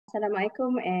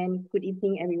Assalamualaikum and good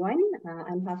evening, everyone.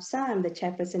 I'm Hafsa. I'm the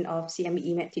chairperson of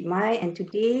CME MedTitMai, and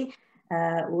today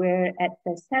we're at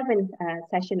the seventh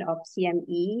session of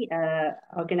CME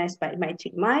organized by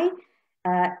MedTitMai.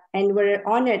 And we're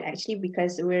honored actually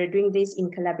because we're doing this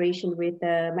in collaboration with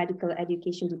the Medical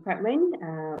Education Department,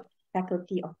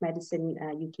 Faculty of Medicine,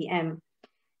 UKM.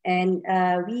 And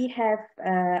we have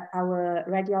our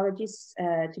radiologist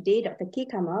today, Dr. Kay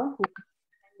Kamal,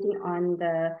 who is on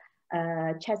the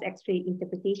chest X-ray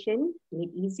interpretation,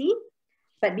 made easy.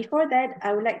 But before that,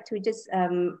 I would like to just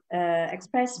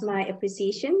express my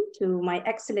appreciation to my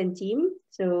excellent team.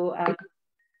 So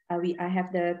I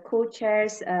have the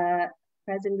co-chairs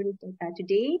present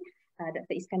today,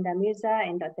 Dr. Iskandar Mirza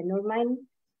and Dr. Norman,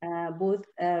 both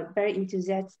very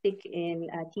enthusiastic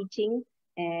in teaching.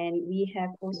 And we have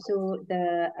also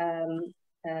the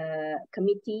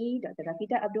committee, Dr.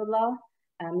 Rafida Abdullah,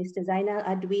 Mr. Zainal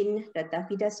Adwin, Dr.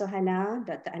 Afida Sohana,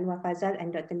 Dr. Anwar Fazal,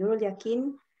 and Dr. Nurul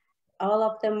Yakin. All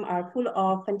of them are full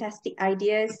of fantastic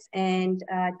ideas, and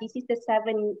this is the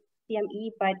 7th CME,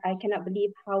 but I cannot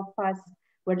believe how fast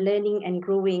we're learning and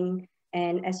growing.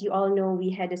 And as you all know,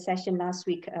 we had a session last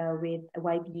week with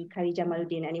YB Kari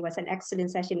Jamaluddin, and it was an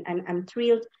excellent session. And I'm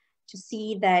thrilled to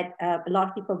see that a lot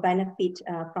of people benefit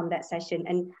from that session.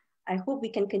 And I hope we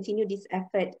can continue this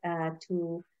effort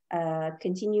to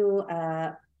continue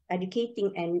educating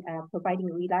and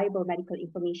providing reliable medical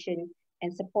information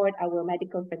and support our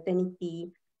medical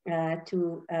fraternity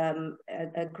to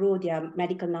grow their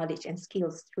medical knowledge and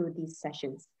skills through these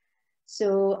sessions.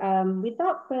 So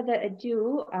without further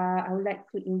ado, I would like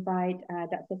to invite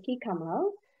Dr. Kay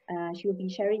Kamal. She will be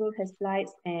sharing her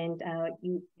slides, and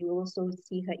you also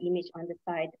see her image on the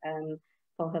side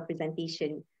for her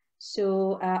presentation.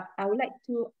 So I would like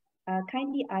to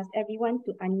kindly ask everyone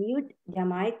to unmute their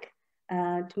mic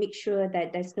to make sure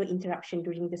that there's no interruption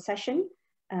during the session.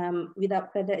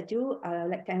 Without further ado, I'd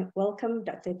like to welcome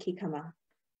Dr. Kay Kamal.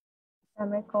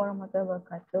 Assalamualaikum warahmatullahi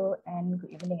wabarakatuh, and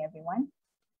good evening, everyone.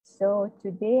 So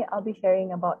today I'll be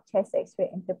sharing about chest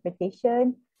X-ray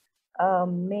interpretation,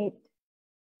 made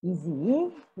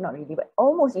easy, not really, but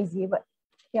almost easy, but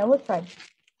yeah, we'll try.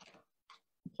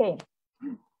 Okay.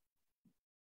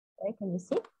 Okay, can you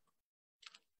see?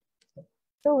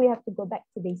 So we have to go back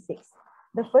to basics.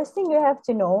 The first thing you have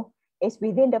to know is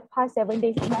within the past 7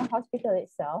 days in my hospital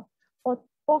itself, for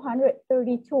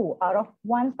 432 out of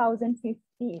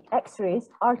 1,050 X-rays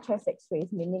are chest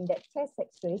X-rays, meaning that chest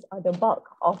X-rays are the bulk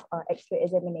of X-ray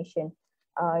examination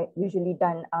usually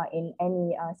done in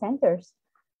any centers.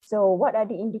 So what are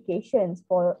the indications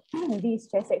for these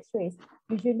chest X-rays?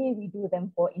 Usually we do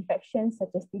them for infections such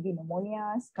as TB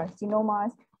pneumonias, carcinomas,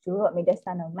 throughout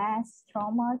mediastinal mass,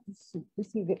 trauma, to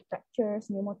see rib fractures,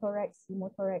 pneumothorax,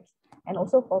 hemothorax, and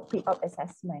also for pre-op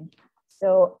assessment.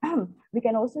 So we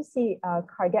can also see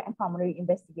cardiac and pulmonary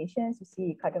investigations to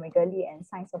see cardiomegaly and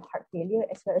signs of heart failure,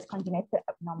 as well as congenital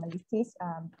abnormalities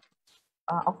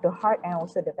of the heart and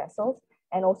also the vessels.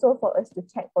 And also for us to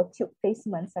check for tube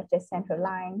placements such as central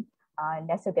line,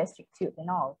 nasogastric tube and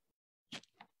all.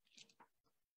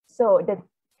 So the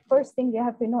first thing you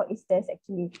have to know is there's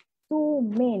actually two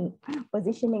main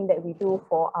positioning that we do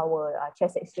for our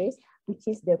chest X-rays, which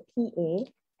is the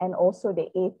PA and also the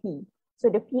AP. So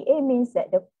the PA means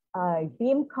that the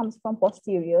beam comes from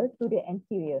posterior to the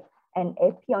anterior, and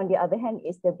AP on the other hand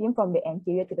is the beam from the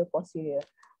anterior to the posterior.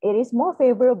 It is more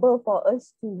favorable for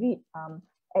us to read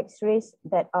X-rays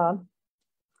that are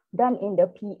done in the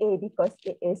PA because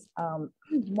it is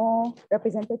more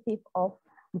representative of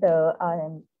the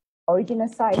original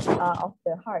size of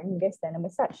the heart mediastinum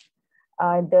as such.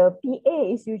 The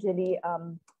PA is usually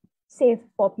safe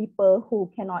for people who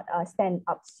cannot stand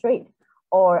up straight,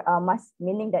 or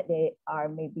meaning that they are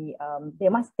maybe they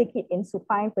must take it in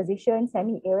supine position,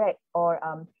 semi-erect, or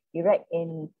erect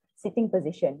in sitting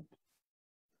position.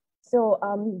 So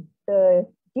the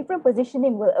different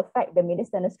positioning will affect the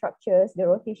mediastinal structures, the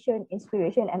rotation,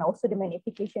 inspiration, and also the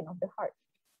magnification of the heart.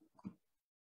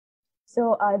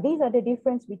 So these are the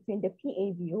difference between the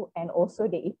PA view and also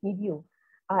the AP view.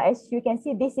 As you can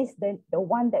see, this is the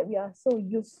one that we are so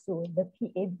used to, the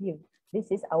PA view.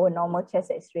 This is our normal chest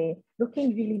X-ray,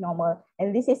 looking really normal.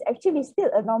 And this is actually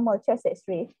still a normal chest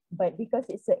X-ray, but because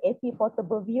it's an AP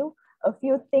portable view, a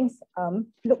few things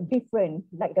look different,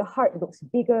 like the heart looks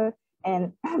bigger,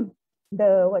 and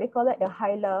the, what do you call it, the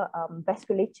hilar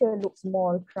vasculature looks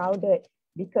more crowded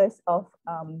because of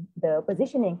the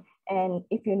positioning. And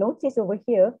if you notice over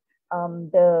here,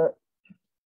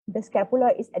 the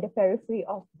scapula is at the periphery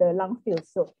of the lung field.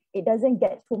 So it doesn't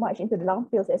get too much into the lung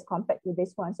fields as compared to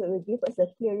this one. So it will give us a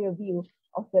clearer view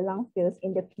of the lung fields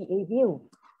in the PA view.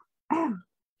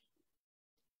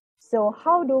 So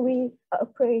how do we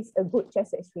appraise a good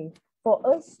chest X-ray? For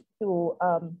us to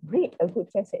read a good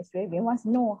chest X-ray, we must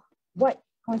know what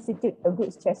constitutes a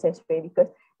good chest X-ray, because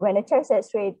when a chest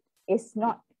X-ray is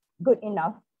not good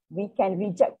enough, we can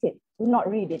reject it, do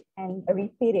not read it, and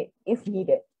repeat it if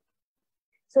needed.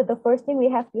 So the first thing we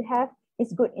have to have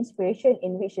is good inspiration,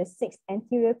 in which the 6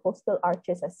 anterior costal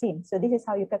arches are seen. So this is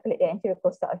how you calculate the anterior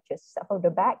costal arches. Start from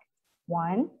the back,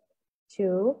 1,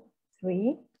 2,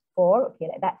 3, 4, okay,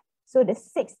 like that. So the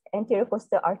 6 anterior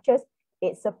costal arches,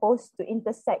 it's supposed to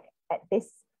intersect at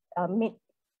this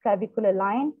mid-clavicular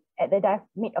line at the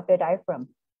mid of the diaphragm.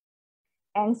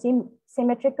 And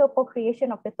symmetrical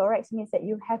procreation of the thorax means that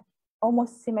you have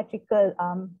almost symmetrical,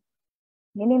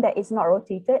 meaning that it's not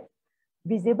rotated.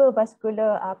 Visible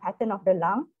vascular pattern of the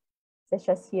lung, such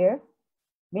as here,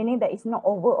 meaning that it's not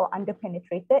over or under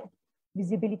penetrated.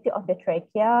 Visibility of the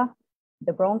trachea,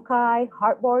 the bronchi,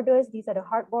 heart borders, these are the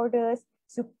heart borders,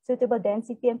 suitable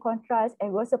density and contrast,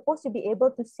 and we're supposed to be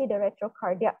able to see the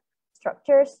retrocardiac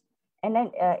structures, and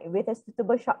then with a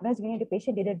suitable sharpness, meaning the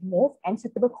patient didn't move, and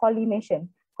suitable collimation.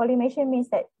 Collimation means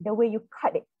that the way you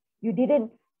cut it, you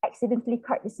didn't accidentally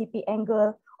cut the CP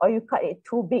angle, or you cut it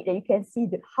too big that you can see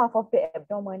the half of the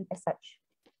abdomen as such.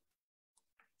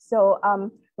 So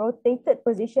rotated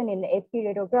position in the AP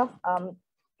radiograph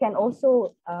can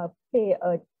also play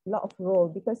a lot of role,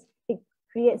 because it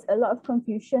creates a lot of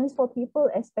confusions for people,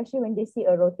 especially when they see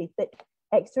a rotated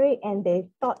X-ray and they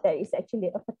thought that it's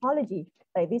actually a pathology.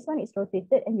 Like this one is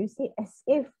rotated and you see as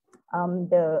if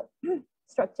the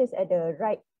structures at the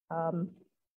right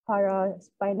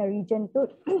paraspinal region too,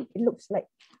 it looks like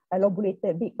a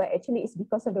lobulated big, but actually it's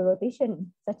because of the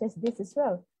rotation, such as this as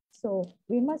well. So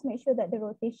we must make sure that the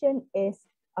rotation is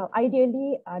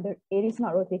ideally it is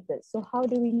not rotated. So how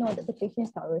do we know that the patient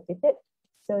is not rotated?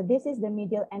 So this is the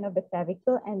medial end of the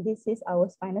clavicle, and this is our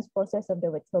spinous process of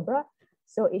the vertebra.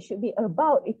 So it should be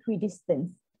about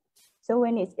equidistant. So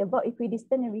when it's about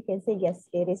equidistant, and we can say yes,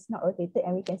 it is not rotated,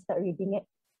 and we can start reading it.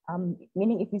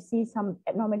 Meaning if you see some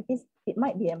abnormalities, it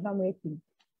might be abnormality.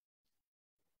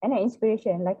 And an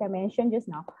inspiration, like I mentioned just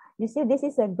now, you see this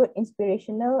is a good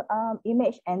inspirational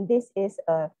image, and this is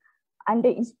a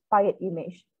under-inspired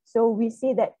image. So we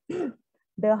see that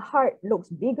the heart looks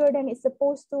bigger than it's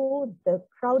supposed to, the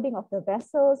crowding of the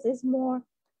vessels is more.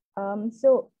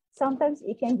 So sometimes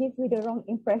it can give you the wrong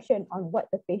impression on what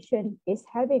the patient is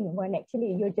having, when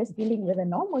actually you're just dealing with a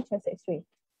normal chest X-ray.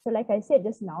 So like I said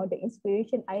just now, the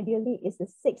inspiration ideally is the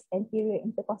 6 anterior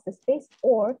intercostal space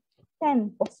or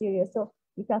 10 posterior. So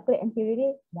you calculate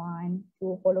anteriorly, 1,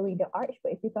 2, following the arch.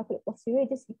 But if you calculate posterior,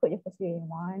 just equal the posterior,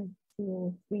 1,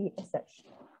 2, 3, as such.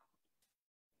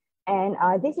 And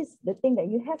this is the thing that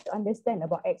you have to understand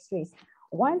about X-rays.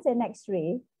 Once an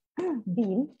X-ray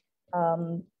beam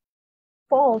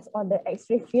falls on the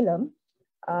X-ray film,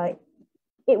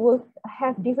 it will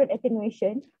have different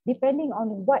attenuation depending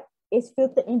on what is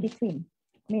filtered in between.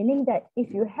 Meaning that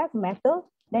if you have metal,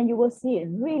 then you will see it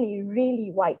really,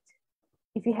 really white.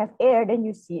 If you have air, then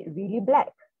you see it really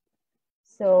black.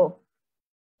 So,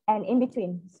 and in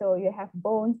between, so you have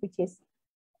bones, which is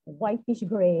whitish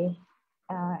gray,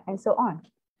 and so on.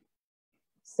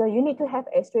 So you need to have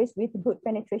X-rays with good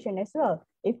penetration as well.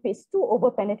 If it's too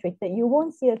over-penetrated, you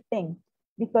won't see a thing,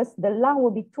 because the lung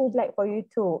will be too black for you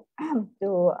to,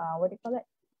 to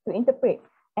interpret.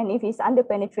 And if it's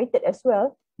under-penetrated as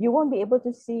well, you won't be able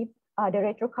to see the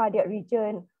retrocardiac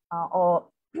region or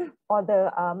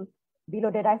the below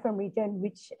the diaphragm region,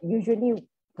 which usually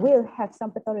will have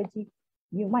some pathology.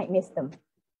 You might miss them.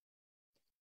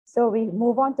 So we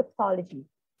move on to pathology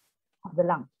of the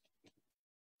lung.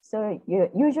 So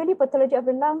usually pathology of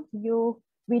the lung,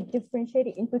 we differentiate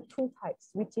it into 2 types,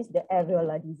 which is the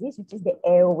alveolar disease, which is the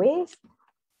airways.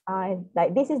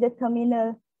 Like this is the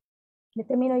terminal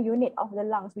unit of the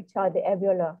lungs, which are the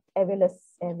alveolar.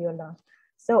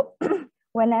 So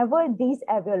whenever these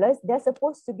alveolus, they're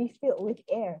supposed to be filled with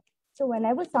air. So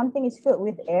whenever something is filled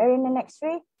with air in an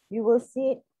X-ray, you will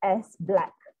see it as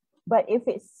black. But if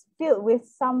it's filled with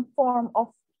some form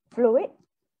of fluid,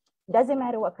 doesn't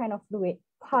matter what kind of fluid,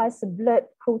 pus, blood,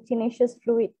 proteinaceous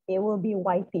fluid, it will be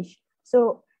whitish.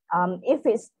 So if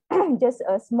it's just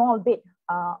a small bit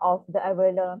of the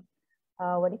alveolar,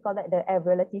 the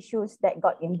alveolar tissues that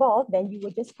got involved, then you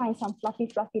will just find some fluffy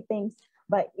things.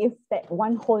 But if that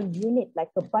one whole unit, like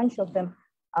a bunch of them,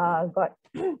 got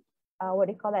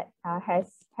has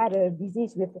had a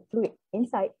disease with the fluid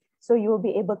inside, so you will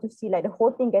be able to see like the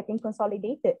whole thing getting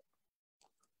consolidated.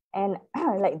 And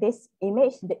like this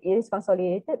image, it is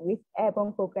consolidated with air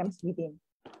bronchograms within.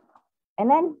 And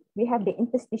then we have the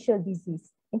interstitial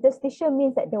disease. Interstitial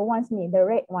means that the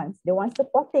red ones, the ones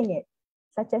supporting it.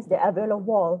 such as the alveolar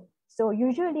wall. So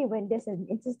usually when there's an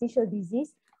interstitial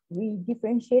disease, we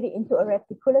differentiate it into a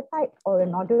reticular type or a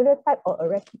nodular type or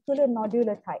a reticular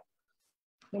nodular type.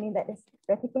 Meaning that this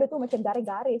reticular tu macam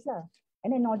garis-garis lah.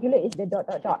 And then nodular is the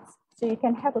dots. So you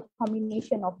can have a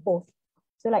combination of both.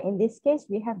 So like in this case,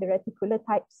 we have the reticular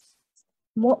types,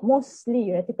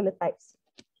 mostly reticular types.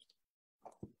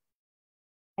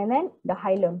 And then the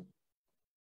hilum.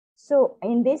 So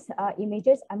in these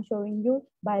images, I'm showing you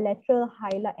bilateral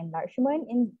hilar enlargement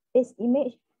in this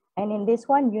image, and in this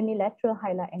one, unilateral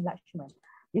hilar enlargement.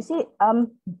 You see,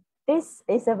 this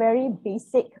is a very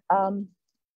basic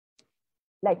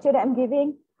lecture that I'm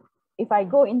giving. If I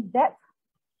go in depth,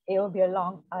 it will be a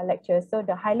long lecture. So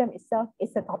the hilum itself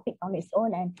is a topic on its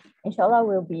own, and inshallah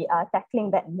we'll be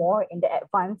tackling that more in the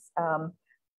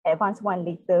advanced one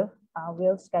later.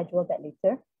 We'll schedule that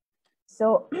later.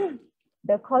 So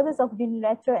the causes of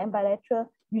unilateral and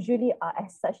bilateral usually are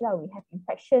as such that we have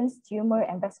infections, tumor,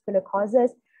 and vascular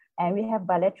causes. And we have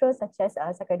bilateral such as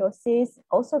sarcoidosis,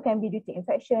 also can be due to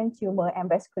infection, tumor, and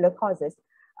vascular causes.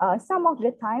 Some of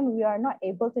the time we are not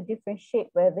able to differentiate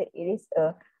whether it is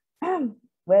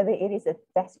a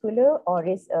vascular or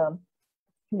is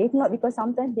lymph node, because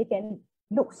sometimes they can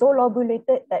look so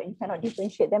lobulated that you cannot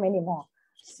differentiate them anymore.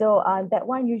 So that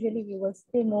one usually we will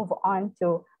still move on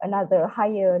to another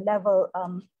higher level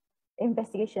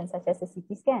investigation such as a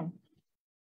CT scan.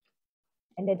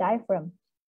 And the diaphragm.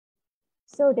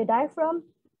 So the diaphragm,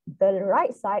 the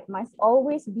right side must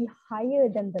always be higher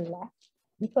than the left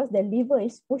because the liver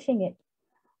is pushing it.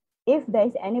 If there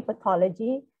is any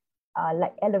pathology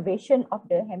like elevation of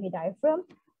the hemidiaphragm,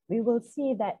 we will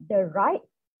see that the right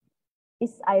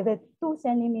is either 2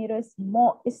 centimeters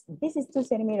more, this is 2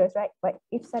 centimeters, right? But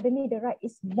if suddenly the right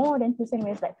is more than 2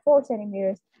 centimeters, like 4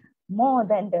 centimeters more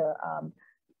than the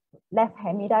left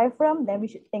hemidiaphragm, then we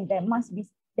should think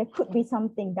there could be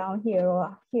something down here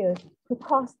or here to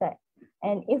cause that.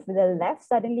 And if the left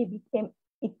suddenly became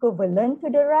equivalent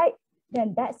to the right,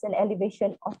 then that's an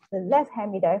elevation of the left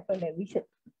hemidiaphragm that we should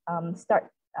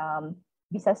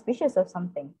be suspicious of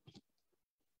something.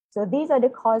 So these are the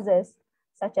causes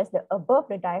such as the above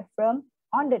the diaphragm,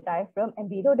 on the diaphragm, and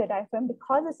below the diaphragm, the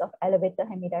causes of elevated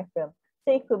hemidiaphragm.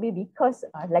 So it could be because,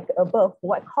 like above,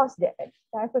 what caused the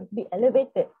diaphragm to be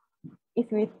elevated?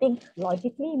 If we think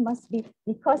logically, it must be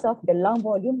because of the lung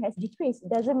volume has decreased. It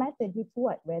doesn't matter due to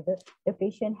what, whether the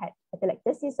patient had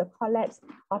atelectasis or collapse,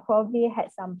 or probably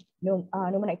had some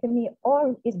pneumonectomy,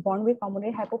 or is born with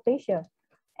pulmonary hypoplasia.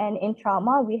 And in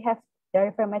trauma, we have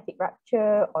diaphragmatic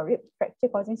rupture or rib fracture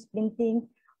causing splinting,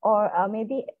 or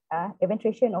maybe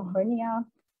eventration or hernia,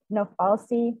 nerve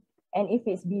palsy. And if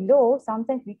it's below,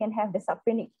 sometimes we can have the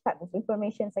subphrenic type of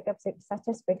inflammation such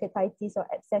as pancreatitis or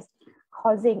abscess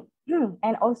causing,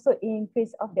 and also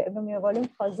increase of the abdominal volume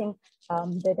causing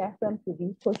the diaphragm to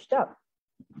be pushed up.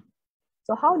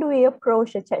 So how do we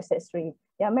approach a chest X-ray?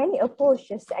 There are many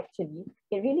approaches actually.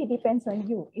 It really depends on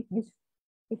you.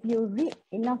 If you read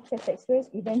enough chest X-rays,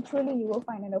 eventually you will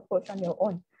find an approach on your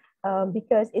own.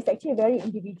 Because it's actually very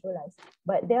individualized.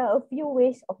 But there are a few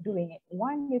ways of doing it.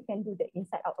 One, you can do the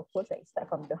inside-out approach, like you start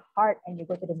from the heart and you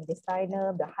go to the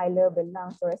mediastinum, the hilum, the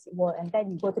lungs, thoracic wall, and then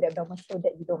you go to the abdomen so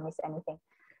that you don't miss anything.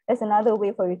 There's another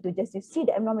way for you to just see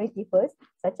the abnormality first,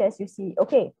 such as you see,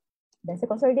 okay, there's a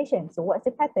consolidation. So what's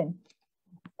the pattern?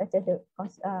 Such as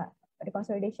the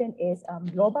consolidation is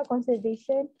lobar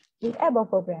consolidation with airborne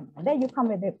program. And then you come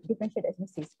with the differential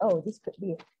diagnosis. Oh, this could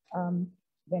be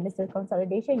when there's a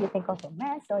consolidation, you think of a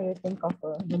mass or you think of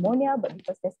a pneumonia, but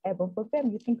because there's airborne program,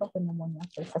 you think of a pneumonia,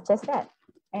 so such as that.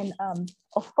 And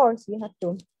of course, you have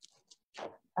to,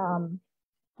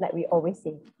 like we always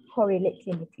say, correlate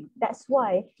clinically. That's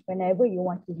why whenever you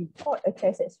want to report a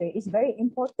chest X-ray, it's very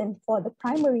important for the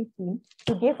primary team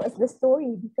to give us the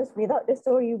story, because without the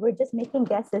story, we're just making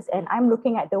guesses and I'm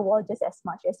looking at the wall just as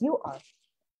much as you are.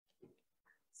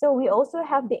 So we also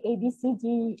have the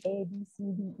ABCD,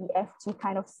 ABCDEFG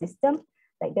kind of system,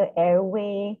 like the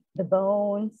airway, the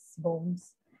bones,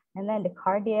 and then the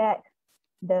cardiac,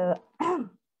 the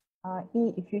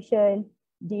E, effusion,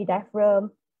 D, diaphragm,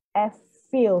 F,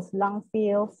 fields, lung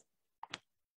fields.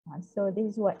 So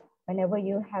this is what, whenever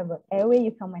you have an airway, you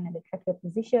combine the tracheal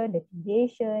position, the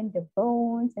deviation, the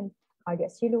bones, and cardiac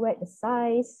silhouette, the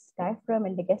size, diaphragm,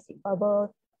 and the gastric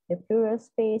bubble, the pleural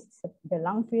space, the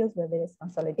lung fields where there is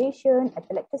consolidation,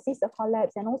 atelectasis or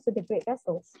collapse, and also the great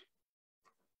vessels.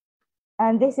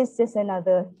 And this is just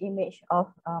another image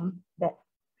of that,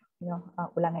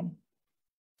 ulangan.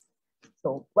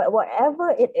 So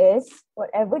whatever it is,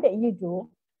 whatever that you do,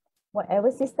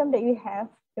 whatever system that you have,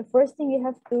 the first thing you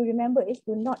have to remember is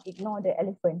to not ignore the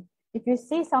elephant. If you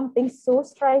see something so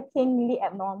strikingly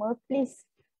abnormal, please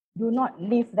do not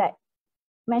leave that.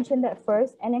 Mention that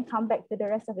first and then come back to the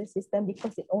rest of the system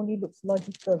because it only looks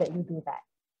logical that you do that.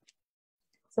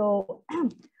 So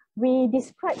we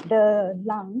describe the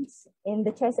lungs in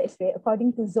the chest X-ray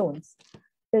according to zones.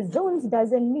 The zones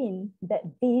doesn't mean that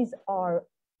these are,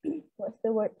 what's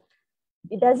the word?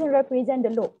 It doesn't represent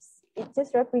the lobes. It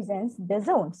just represents the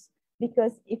zones.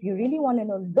 Because if you really want to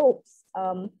know lobes,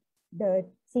 the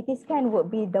CT scan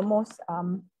would be the most,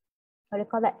 what do you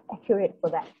call that, accurate for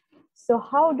that. So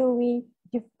how do we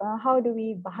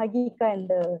bahagikan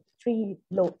the 3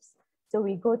 lobes? So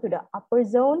we go to the upper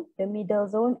zone, the middle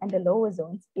zone, and the lower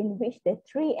zones, in which the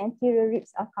 3 anterior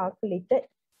ribs are calculated,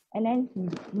 and then you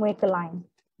make a line,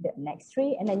 the next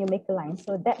 3, and then you make a line.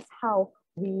 So that's how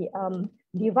we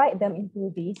divide them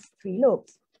into these 3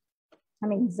 lobes,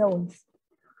 zones.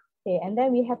 Okay, and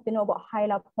then we have to know about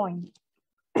hilar point.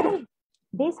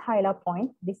 This hilar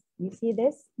point, you see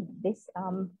this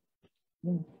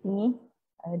thingy,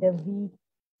 the V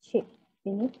shape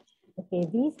thingy. Okay,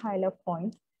 this hilar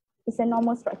point is a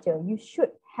normal structure. You should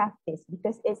have this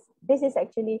because this is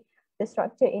actually the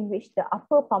structure in which the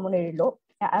upper pulmonary lobe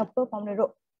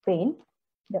vein,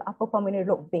 the upper pulmonary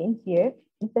lobe vein here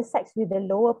intersects with the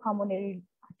lower pulmonary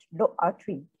lobe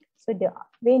artery. So the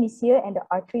vein is here and the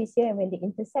artery is here, and when they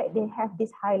intersect, they have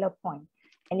this hilar point.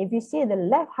 And if you see the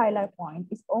left hilar point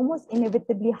is almost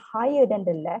inevitably higher than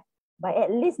the left by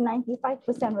at least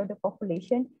 95% of the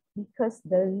population, because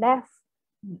the left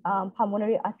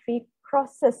pulmonary artery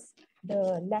crosses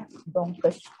the left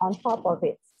bronchus on top of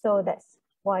it. So that's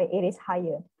why it is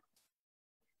higher.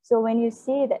 So when you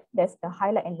see that there's the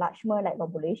hilar enlargement like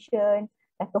lobulation,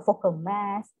 like a focal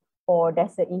mass, or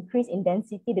there's an increase in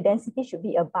density, the density should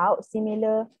be about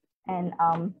similar, and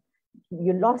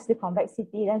you lost the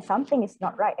convexity, then something is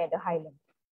not right at the hilar.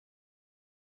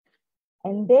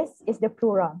 And this is the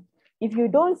pleura. If you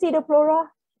don't see the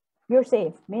pleura, you're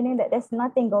safe, meaning that there's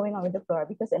nothing going on with the pleura,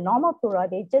 because a normal pleura,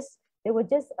 they will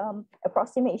just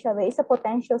approximate each other. It's a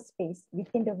potential space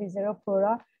between the visceral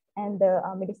pleura and the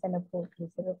mediastinal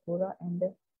visceral pleura and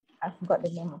the, I forgot the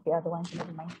name of the other one,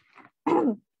 never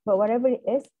mind. But whatever it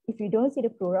is, if you don't see the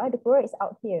pleura is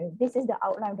out here. This is the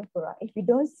outline of the pleura. If you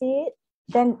don't see it,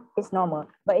 then it's normal.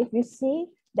 But if you see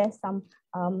there's some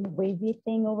wavy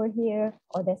thing over here,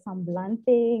 or there's some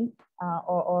blunting,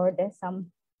 or there's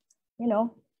some,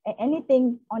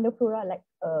 anything on the pleura like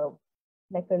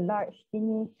a large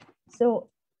thingy. So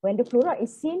when the pleura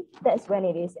is seen, that's when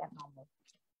it is abnormal.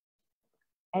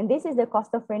 And this is the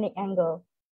costophrenic angle,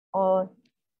 or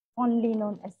only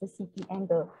known as the CP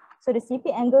angle. So the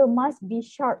CP angle must be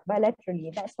sharp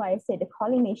bilaterally. That's why I said the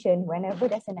collimation, whenever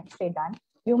there's an X-ray done,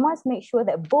 you must make sure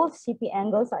that both CP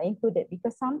angles are included,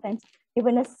 because sometimes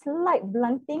even a slight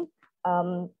blunting,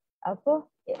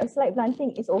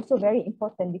 is also very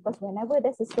important, because whenever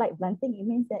there's a slight blunting, it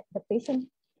means that the patient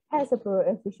has a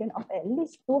pleural effusion of at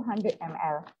least 200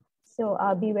 ml. So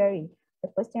be wary. The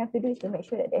first thing you have to do is to make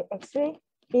sure that the X-ray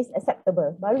is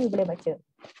acceptable. Baru you boleh baca.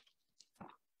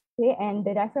 Okay, and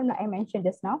the diaphragm that I mentioned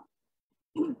just now,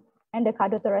 and the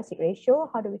cardiothoracic ratio,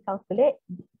 how do we calculate?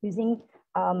 Using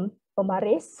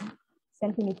pemaris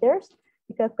centimeters.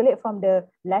 We calculate from the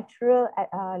lateral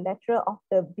of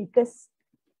the biggest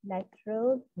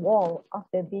lateral wall of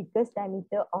the biggest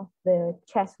diameter of the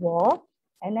chest wall,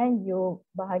 and then you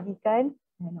bahagikan,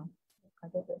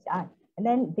 and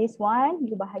then this one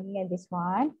you bahagikan this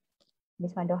one,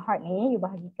 the heart ni you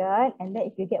bahagikan, and then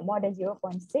if you get more than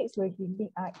 0.6, we're giving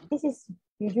this is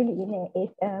usually in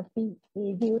a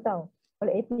view tau.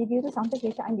 Kalau AP view tu sometimes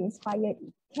kita uninspired, it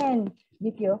can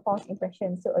give you a false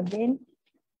impression. So again,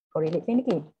 correlate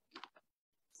clinically.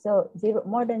 So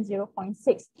more than 0.6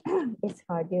 is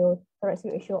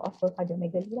cardiothoracic ratio of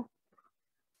cardiomegaly lah.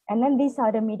 And then these are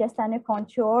the mediastinal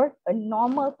contour, a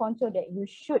normal contour that you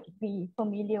should be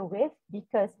familiar with,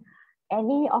 because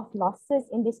any of losses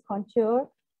in this contour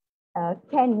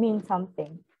can mean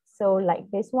something. So like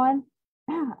this one,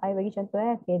 I bagi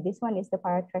contoh. Okay, this one is the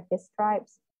paratracheal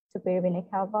stripes, superior vena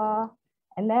cava,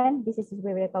 and then this is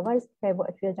superior vena cava, is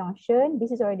atrial junction.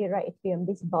 This is already right atrium,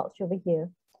 this bulge over here,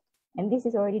 and this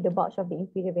is already the bulge of the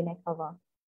inferior vena cava.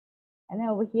 And then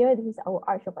over here, this is our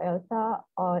arch of aorta,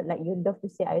 or like you love to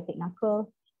say aortic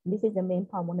knuckle. This is the main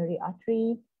pulmonary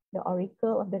artery, the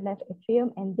auricle of the left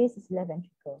atrium, and this is left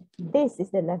ventricle. This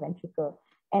is the left ventricle.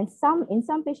 And in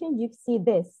some patients, you see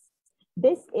this.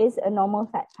 This is a normal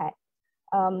fat pad.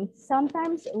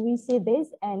 Sometimes we see this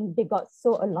and they got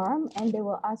so alarmed and they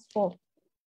will ask for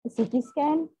a CT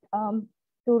scan to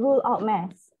rule out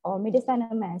mass or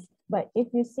mediastinal mass. But if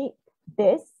you see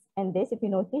this and this, if you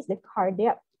notice the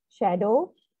cardiac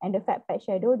shadow And the fat pad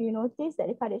shadow, do you notice that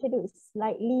the cardiac shadow is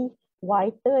slightly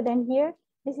whiter than here?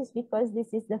 This is because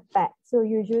this is the fat. So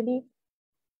usually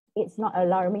it's not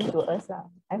alarming to us.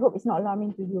 I hope it's not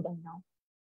alarming to you by now.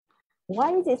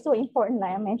 Why is it so important,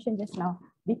 like I mentioned just now?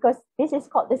 Because this is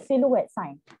called the silhouette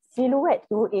sign. Silhouette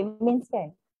to it means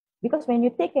can. Because when you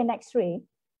take an X-ray,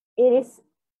 it is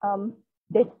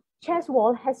the chest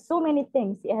wall has so many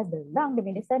things. It has the lung, the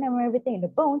mediastinum, everything, the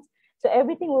bones. So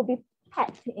everything will be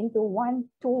packed into one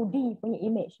 2D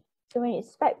image. So when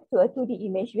it's packed to a 2D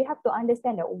image, we have to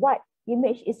understand that what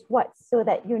image is what, so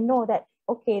that you know that,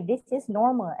 okay, this is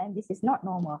normal and this is not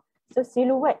normal. So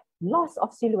silhouette, loss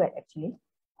of silhouette actually,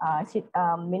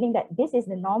 meaning that this is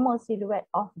the normal silhouette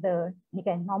of the,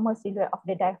 again, normal silhouette of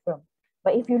the diaphragm.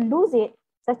 But if you lose it,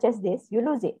 such as this, you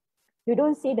lose it. You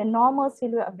don't see the normal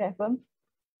silhouette of diaphragm.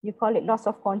 You call it loss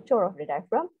of contour of the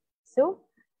diaphragm. So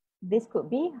this could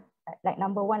be like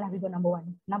number one, we go number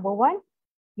one. Number one,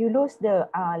 you lose the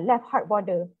left heart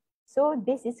border. So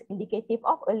this is indicative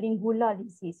of a lingular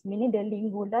disease, meaning the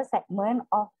lingular segment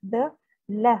of the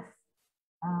left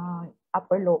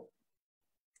upper lobe.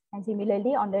 And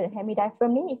similarly, on the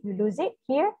hemidiaphragm, if you lose it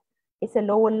here, it's a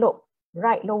lower lobe,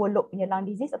 right lower lobe punya lung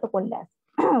disease ataupun left.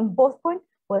 Both pun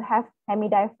will have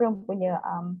hemidiaphragm punya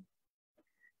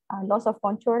loss of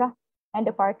contour lah. And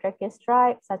the paratracheal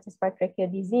stripe, such as paratracheal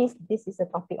disease, this is a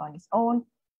topic on its own.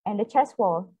 And the chest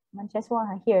wall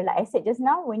here, like I said just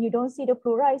now, when you don't see the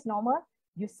pleura is normal,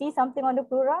 you see something on the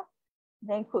pleura,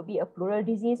 then it could be a pleural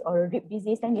disease or a rib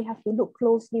disease, then you have to look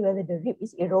closely whether the rib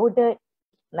is eroded,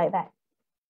 like that.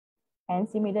 And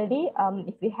similarly,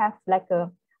 if we have like a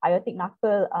aortic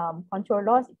knuckle contour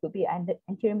loss, it could be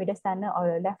anterior mediastinal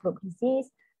or a left lobe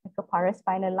disease, like a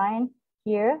paraspinal line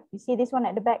here. You see this one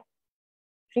at the back?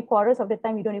 3/4 of the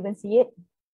time you don't even see it.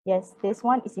 Yes, this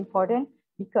one is important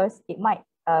because it might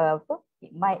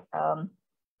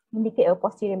indicate a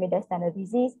posterior mediastinal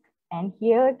disease. And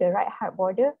here, the right heart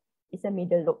border is a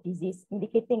middle lobe disease,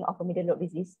 indicating of a middle lobe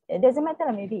disease. It doesn't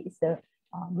matter, maybe it's a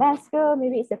mass,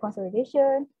 maybe it's a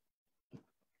consolidation.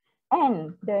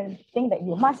 And the thing that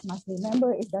you must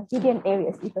remember is the hidden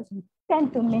areas, because we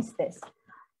tend to miss this.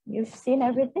 You've seen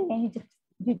everything and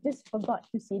you just forgot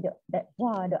to see that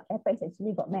wow, the apex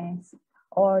actually got mass,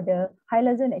 or the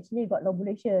hilar zone actually got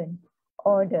lobulation,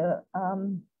 or the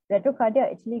retrocardia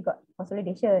actually got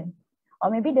consolidation, or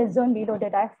maybe the zone below the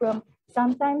diaphragm.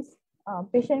 Sometimes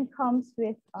patient comes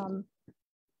with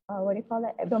what do you call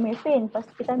it, abdominal pain, pas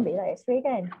kita ambil lah X-ray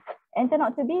kan, and turn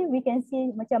out to be, we can see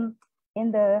macam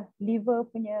in the liver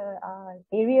punya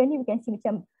area ni, we can see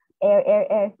macam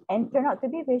air, and turn out to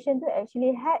be patient who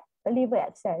actually had a liver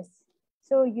abscess.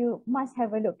 So you must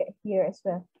have a look at here as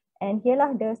well. And here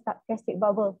lah the gastric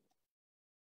bubble.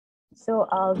 So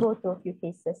I'll go to a few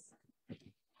cases.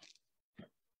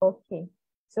 Okay,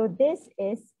 so this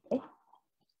is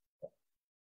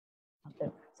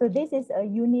a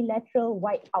unilateral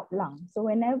white out lung. So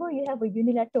whenever you have a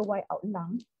unilateral white out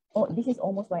lung, oh, this is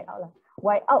almost white out lah.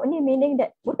 White out ni meaning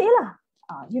that putih lah.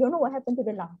 You don't know what happened to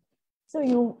the lung. So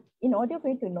you, in order for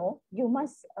you to know, you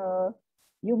must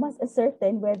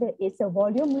ascertain whether it's a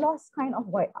volume loss kind of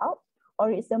white out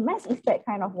or it's a mass effect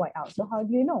kind of white out. So how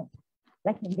do you know?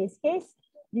 Like in this case,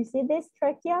 you see this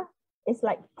trachea is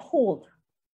like pulled.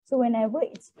 So whenever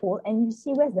it's pulled, and you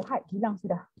see where's the heart hilang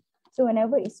sudah. So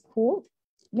whenever it's pulled,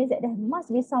 means that there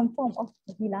must be some form of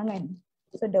kehilangan.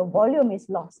 So the volume is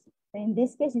lost. And in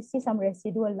this case, you see some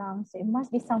residual lungs. So it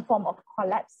must be some form of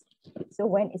collapse. So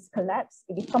when it's collapsed,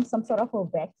 it becomes some sort of a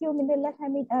vacuum in the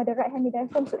the right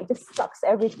hemidiaphragm. So it just sucks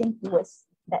everything towards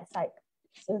that side.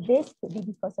 So this could be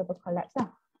because of a collapse.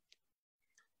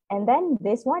 And then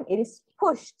this one, it is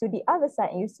pushed to the other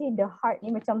side. You see the heart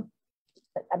ni macam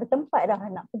ada tempat dah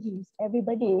nak pergi.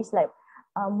 Everybody is like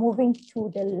moving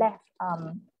to the left,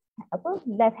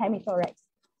 left hemithorax.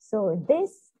 So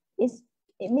this is,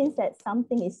 it means that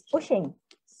something is pushing.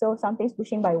 So something is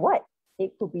pushing by what?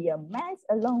 It could be a mass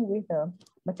along with a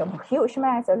huge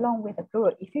mass along with a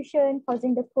pleural effusion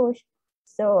causing the push.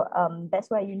 So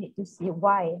that's why you need to see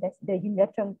why that's the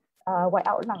unilateral white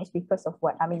out lung is because of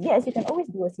what? I mean, yes, you can always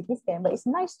do a CT scan, but it's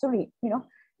nice to read, you know.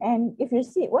 And if you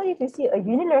see, what if you see a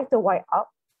unilateral white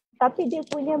out, tapi dia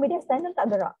punya mediastinum tak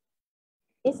gerak?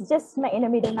 It's just smack in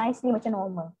the middle nicely macam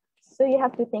normal. So you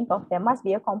have to think of, there must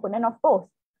be a component of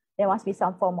both. There must be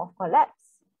some form of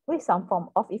collapse with some form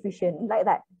of effusion, like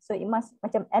that. So it must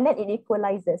macam, and then it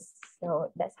equalizes. So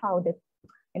that's how the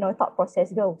thought process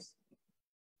goes.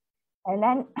 And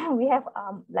then we have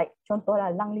like contoh lah,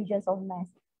 lung lesions of mass.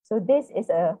 So this is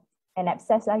an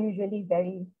abscess lah, usually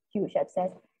very huge abscess,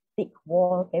 thick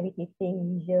wall,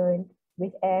 cavitating lesion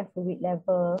with air fluid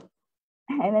level.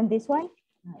 And then this one,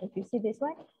 If you see this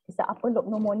one, it's the upper lobe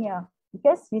pneumonia,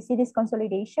 because you see this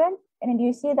consolidation, and then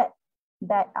you see that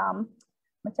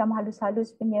macam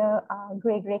halus-halus punya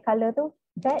grey color tu,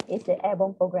 that is the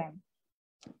airborne program.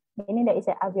 Meaning that it's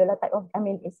an alveolar type of,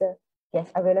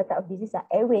 alveolar type of disease, an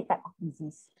airway type of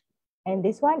disease. And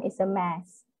this one is a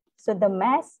mass. So the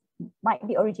mass might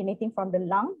be originating from the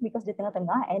lung because dia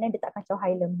tengah-tengah, and then dia tak kacau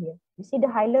hilum here. You see the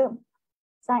hilum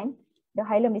sign? The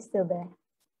hilum is still there.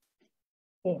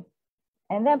 Okay.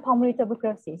 And then pulmonary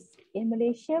tuberculosis. In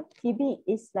Malaysia, TB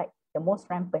is like the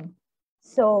most rampant.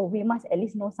 So we must at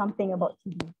least know something about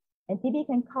TB. And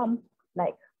TB can come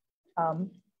like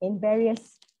in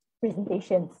various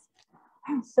presentations.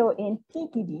 So in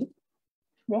PTB,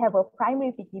 they have a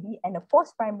primary PTB and a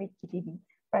post-primary PTB.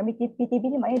 Primary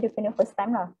PTB ni maknanya dia kena first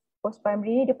time lah.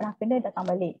 Post-primary dia pernah kena datang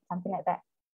balik, something like that.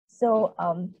 So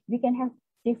we can have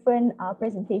different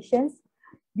presentations.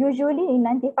 Usually in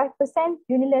 95%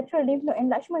 unilateral lymph node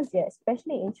enlargements, yeah,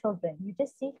 especially in children. You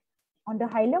just see on the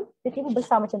hilum, tiba-tiba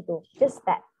besar macam tu, just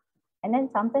that. And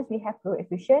then sometimes we have fluid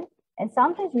effusion, and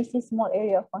sometimes we see small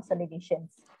area of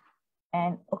consolidations.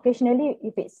 And occasionally,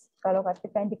 if it's, kalau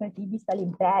katakan dia kena TB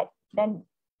sekali bad, then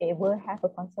it will have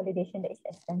a consolidation that is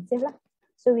extensive lah.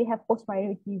 So we have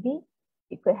post-primary TB,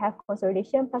 it could have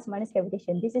consolidation plus minus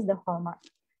cavitation. This is the hallmark.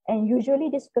 And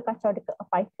usually this suka kacau dekat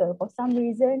apical. For some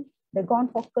reason, the gone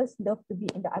focus love to be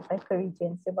in the apical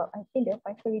region. Sebab I think the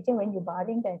apical region, when you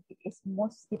baring, then it is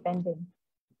most dependent.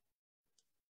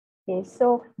 Okay,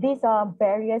 so these are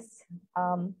various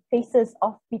phases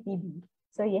of PTB.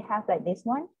 So you have like this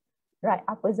one, right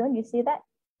upper zone, you see that?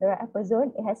 The right upper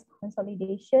zone, it has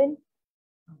consolidation.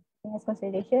 It has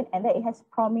consolidation, and then it has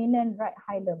prominent right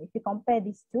hilum. If you compare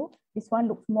these two, this one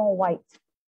looks more white.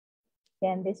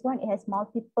 And this one, it has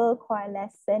multiple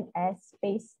coalescent as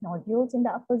space nodules in the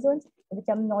upper zones.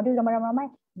 Macam nodule ramai-ramai.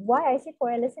 Why I say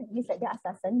coalescent means that they are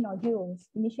assassin nodules.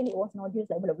 Initially, it was nodules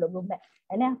like blah, blah, blah, blah.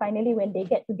 And then finally, when they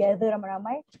get together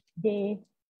ramai-ramai, they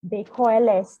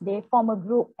coalesce, they form a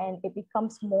group, and it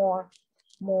becomes more,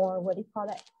 what do you call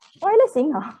it?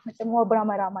 Coalescing, macam more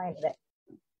beramai-ramai like that.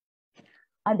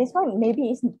 This one maybe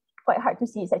is quite hard to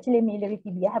see. It's actually miliary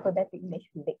TB. I have a better image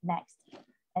with it next.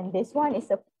 And this one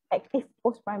is a active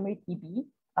post-primary TB.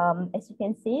 As you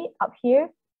can see up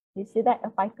here, you see that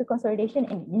apical consolidation,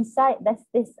 and inside that's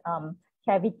this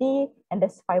cavity, and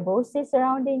there's fibrosis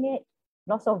surrounding it,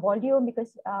 loss of volume,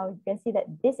 because you can see that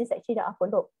this is actually the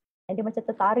upper lobe, and dia macam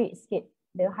tertarik sikit,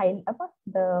 the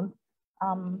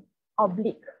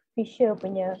oblique fissure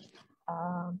punya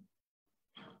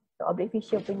the oblique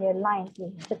fissure punya line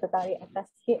tu macam tertarik atas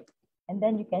sikit, and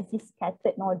then you can see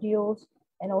scattered nodules,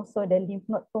 and also the lymph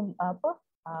node tu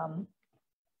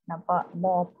nampak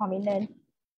more prominent.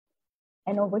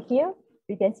 And over here,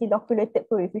 you can see loculated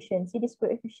proeffusion. See this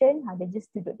proeffusion, they just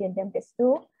duduk diam-diam kat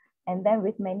situ, and then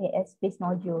with many space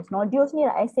nodules. Nodules ni,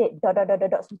 like I said, dot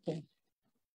something.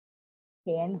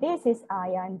 Okay, and this is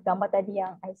yang gambar tadi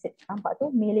yang I said nampak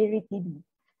tu, miliary TB.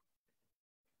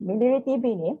 Miliary TB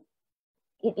ni,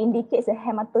 it indicates a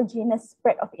hematogenous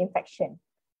spread of infection,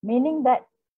 meaning that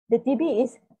the TB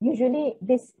is usually,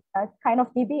 this kind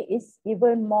of TB is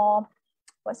even more,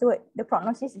 what's the word? The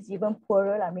prognosis is even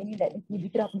poorer, meaning that the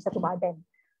TB tu dah punya satu badan.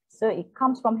 So it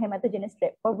comes from hematogenous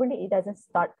spread. Probably it doesn't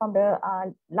start from the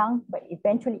lung, but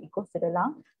eventually it goes to the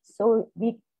lung. So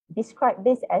we describe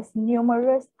this as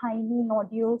numerous tiny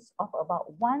nodules of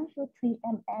about 1 to 3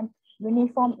 mm,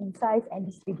 uniform in size and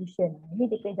distribution.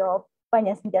 Ini dia punya jawapan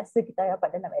yang sentiasa kita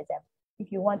dapat dalam exam, if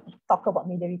you want to talk about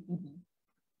miliary TB.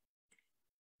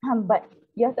 But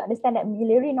you have to understand that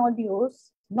miliary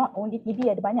nodules, not only TB,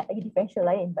 ada banyak lagi differential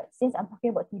lain. But since I'm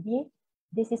talking about TB,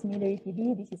 this is miliary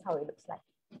TB, this is how it looks like.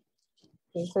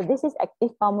 Okay, so this is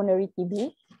active pulmonary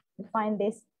TB. You find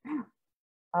this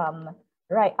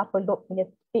right upper lobe in a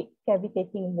thick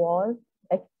cavitating wall,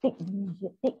 a thick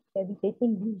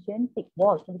cavitating lesion, thick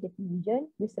wall cavitating lesion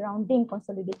with surrounding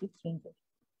consolidative changes.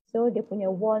 So dia punya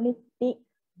wall ni thick,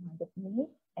 dia punya ni,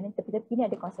 and then tepi-tepi ni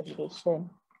ada consolidation.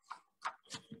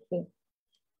 Okay.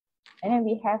 And then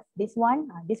we have this one.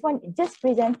 This one just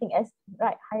presenting as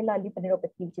right hilar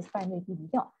lymphadenopathy, which is primary TB.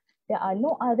 No, there are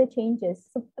no other changes.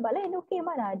 Sebab lain okay,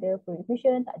 mana ada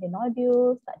proeffusion, tak ada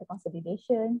nodules, tak ada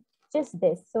consolidation. Just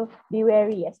this. So be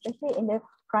wary, especially in the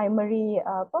primary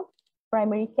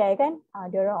primary care kan.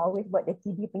 They are always buat the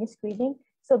TB punya screening.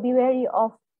 So be wary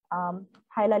of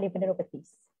hilar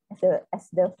lymphadenopathies as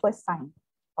the first sign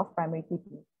of primary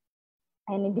TB.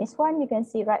 And in this one, you can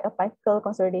see right apical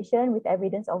consolidation with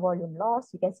evidence of volume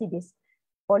loss. You can see this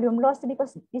volume loss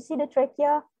because you see the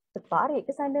trachea tertarik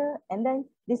ke sana, and then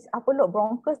this upper lobe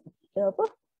bronchus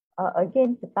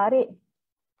again tertarik.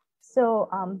 So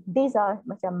these are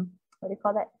macam, what do you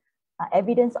call that?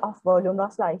 Evidence of volume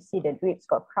loss lah. You see the drips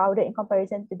got crowded in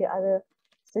comparison to the other.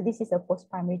 So this is a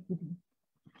post-primary TB.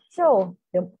 So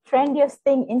the trendiest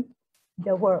thing in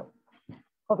the world,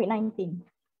 COVID-19.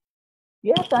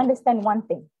 You have to understand one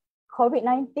thing.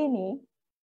 COVID-19 ni,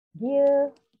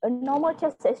 dia a normal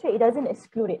chest X-ray, it doesn't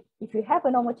exclude it. If you have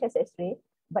a normal chest X-ray,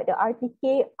 but the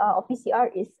RTK or PCR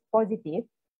is positive,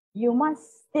 you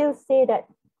must still say that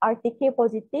RTK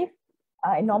positive,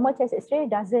 normal chest X-ray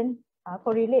doesn't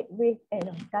correlate with,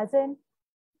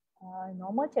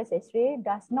 normal chest X-ray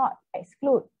does not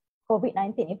exclude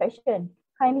COVID-19 infection.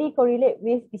 Kindly correlate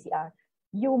with PCR.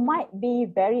 You might be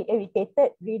very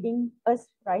irritated reading us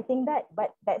writing that,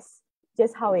 but that's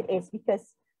just how it is, because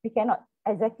we cannot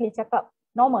exactly check up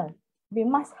normal. We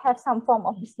must have some form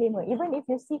of disclaimer. Even if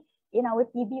you see in our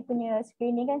TB punya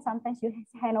screening, and sometimes you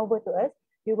hand over to us,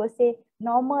 you will say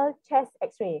normal chest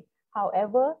X-ray.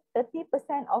 However,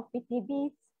 30% of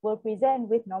PTBs will present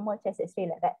with normal chest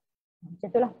X-ray like that. Macam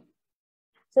itulah.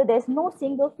 So there's no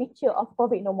single feature of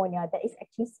COVID pneumonia that is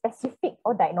actually specific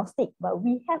or diagnostic, but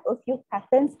we have a few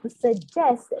patterns to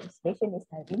suggest that this patient is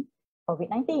having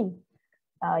COVID-19.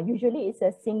 Usually it's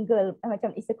a single,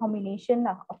 it's a combination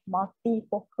lah of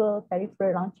multifocal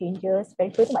peripheral lung changes.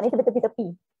 Peripheral itu maknanya tepi-tepi.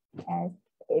 And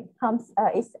it comes,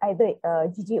 it's either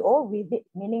GGO with it,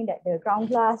 meaning that the ground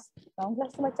glass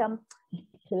tu macam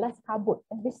gelas kabut.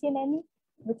 Have you seen any?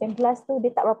 Macam gelas tu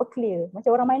dia tak berapa clear.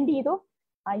 Macam orang mandi tu,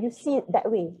 you see it that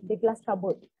way, the glass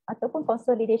kabut. Ataupun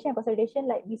consolidation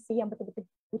like we see yang betul-betul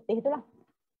putih tu lah.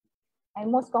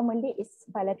 And most commonly is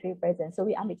bilateral present. So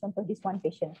we ambil contoh this one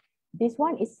patient. This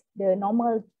one is the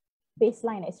normal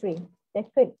baseline X-ray.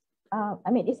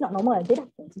 It's not normal, dia dah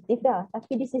positif dah.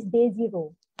 Tapi this is day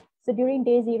 0. So during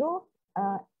day 0,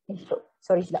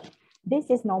 this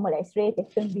is normal X-ray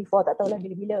taken before, tak tahulah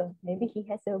bila-bila. Maybe he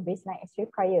has a baseline X-ray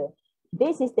prior.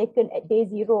 This is taken at day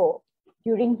 0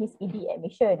 during his ED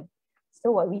admission.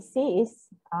 So what we see is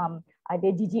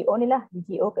ada GGO ni lah,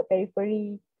 GGO ke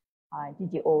periphery,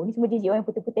 GGO, ni semua GGO yang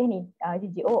putih-putih ni,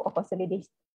 GGO or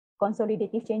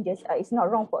consolidative changes. It's not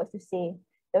wrong for us to say,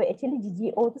 but actually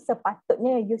GGO tu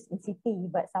sepatutnya used in CT,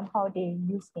 but somehow they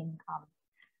use in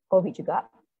COVID juga.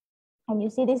 And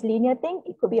you see this linear thing,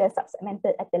 it could be a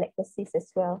subsegmented atelectasis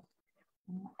as well.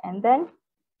 And then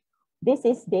this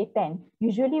is day 10.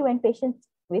 Usually when patients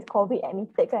with COVID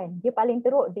admitted kan, dia paling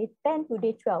teruk day 10 to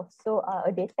day 12. So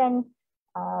day 10,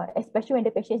 especially when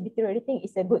the patient is deteriorating,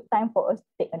 it's a good time for us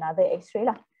to take another X-ray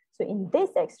lah. So in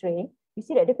this X-ray, you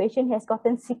see that the patient has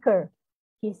gotten sicker.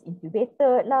 He's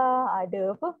intubated lah,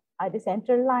 ada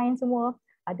central line semua,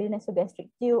 ada nasogastric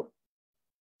tube.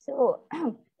 So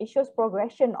it shows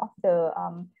progression of the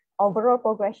overall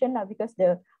progression lah, because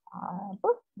the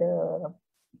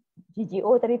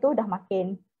GGO tadi tu dah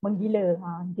makin menggila.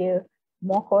 Dia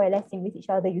more coalescing with each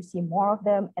other, you see more of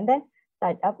them, and then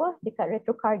dekat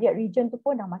retrocardiac region tu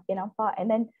pun dah makin nampak, and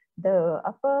then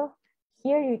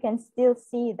here you can still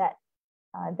see that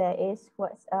there is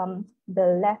what's the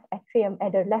left atrium,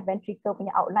 the left ventricle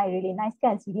punya outline really nice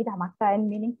kan, CD dah makan,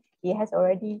 meaning it has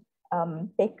already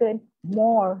taken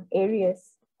more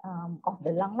areas of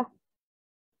the lung lah.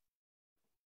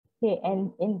 Okay,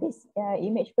 and in this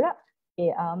image pula, okay,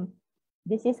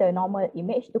 this is a normal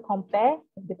image to compare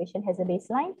if the patient has a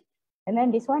baseline. And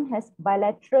then this one has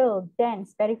bilateral,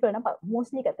 dense, peripheral, nampak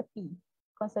mostly kat tepi.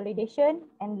 Consolidation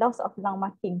and loss of lung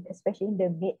markings, especially in the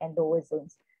mid and lower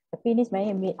zones. Tapi ni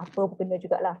sebenarnya mid upper pun kena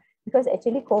jugalah. Because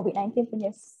actually COVID-19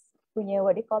 punya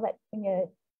what they call that, punya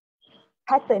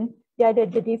pattern, dia ada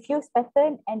the diffuse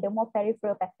pattern and the more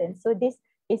peripheral pattern. So this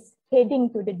is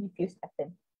heading to the diffuse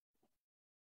pattern.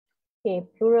 Okay,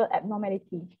 pleural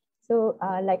abnormality. So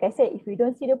like I said, if you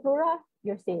don't see the pleura,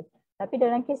 you're safe. Tapi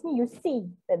dalam case ni, you see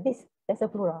that there's a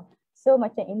pleura. So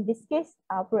macam in this case,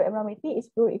 pleural abnormality is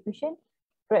pleural effusion.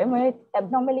 Pleural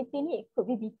abnormality ni, it could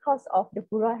be because of the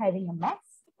pleura having a mass,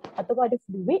 ataupun ada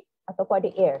fluid, ataupun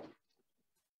ada air.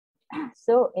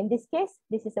 So in this case,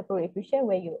 this is a pleural effusion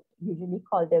where you usually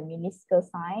call the meniscal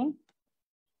sign.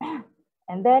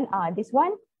 And then this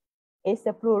one is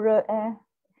a pleural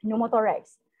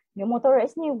pneumothorax.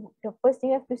 Pneumothorax ni, the first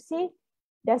thing you have to see,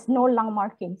 there's no lung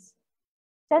markings.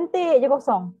 Cantik je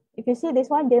kosong. If you see this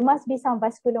one, there must be some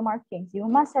vascular markings. You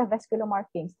must have vascular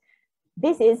markings.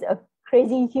 This is a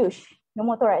crazy huge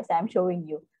pneumothorax that I'm showing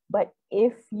you. But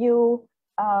if you,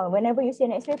 whenever you see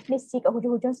an X-ray, please see kat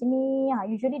hujung-hujung sini.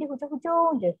 Usually di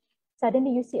hujung-hujung je.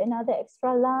 Suddenly you see another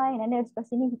extra line and then sebelah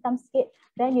sini hitam sikit.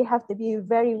 Then you have to be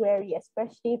very wary,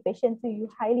 especially patients who you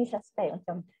highly suspect,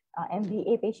 macam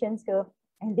MVA patients ke.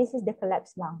 And this is the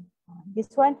collapsed lung. This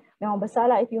one memang besar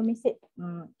lah, if you miss it,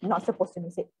 not supposed to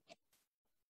miss it.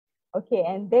 Okay,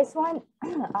 and this one,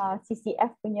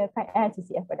 CCF punya,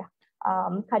 CCF pada,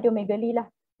 cardiomegaly lah.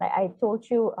 Like I told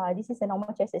you, this is a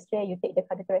normal chest X-ray. You take the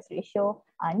cardiothoracic ratio.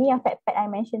 Ni yang fact I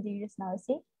mentioned to you just now,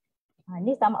 see?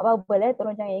 Ni stomach bubble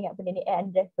tolong jangan ingat benda ni air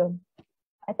and diaphragm.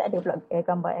 I tak ada pula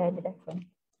gambar air and diaphragm.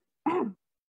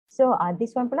 So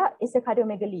this one pula is a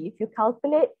cardiomegaly. If you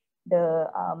calculate the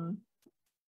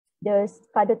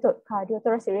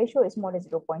cardiothoracic ratio is more than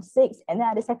 0.6, and then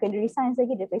ada secondary signs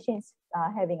lagi, the patient is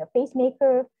having a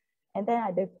pacemaker, and then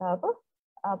ada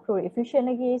pleural effusion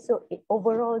lagi, so it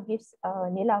overall gives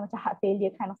ni lah macam heart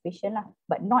failure kind of patient lah,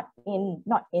 but not in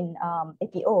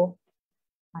APO.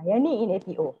 Yang ni in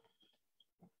APO.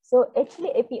 So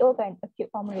actually APO kan, acute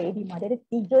pulmonary edema, dia ada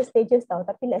 3 stages tau,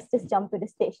 tapi let's just jump to the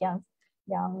stage yang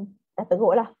dah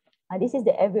teruk lah. This is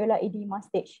the alveolar edema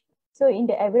stage. So in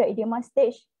the alveolar edema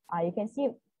stage, you can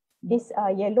see this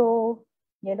yellow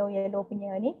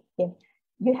punya ni. Okay.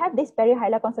 You have this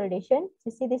perihilar consolidation.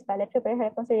 You see this bilateral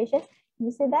perihilar consolidation.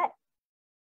 You see that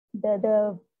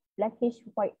the blackish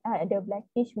white, the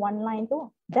blackish one line tu,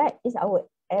 that is our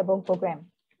airborne program.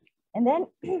 And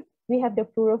then we have the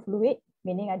pleural fluid,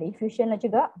 meaning ada effusion lah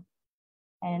juga,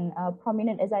 and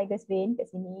prominent azygous vein kat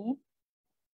sini.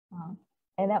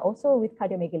 And then also with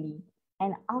cardiomegaly.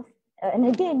 And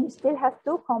again, you still have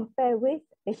to compare with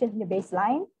patient in the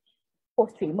baseline,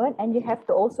 post-treatment, and you have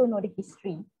to also know the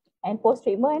history. And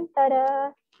post-treatment,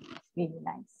 tada, it's really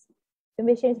nice. The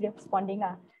patient is responding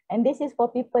lah. And this is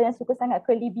for people yang suka sangat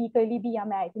curly B yang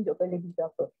mai tunjuk curly B ke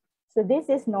apa. So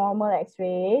this is normal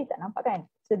X-ray, tak nampak kan?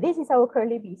 So this is our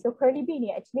curly B. So curly B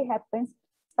ni actually happens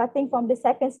starting from the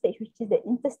second stage, which is the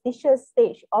interstitial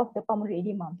stage of the pulmonary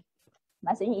edema.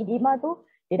 Maksudnya edema tu,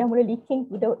 dia dah mula leaking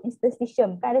to the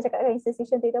interstitium. Kan ada cakap kan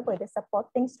interstitium tu apa? The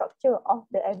supporting structure of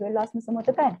the alveolus semua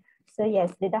tu kan. So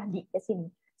yes, dia dah leak ke sini.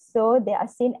 So they are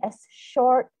seen as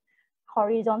short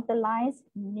horizontal lines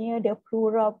near the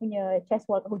pleura punya chest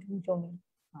wall ke hujung-hujung ni.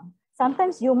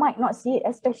 Sometimes you might not see it,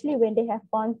 especially when they have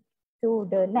gone to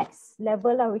the next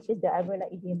level lah, which is the alveolar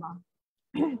edema.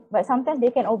 But sometimes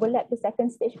they can overlap the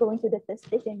second stage going to the third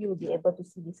stage, and you will be able to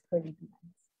see these curly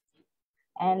lines.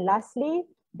 And lastly,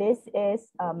 this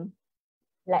is,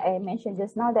 like I mentioned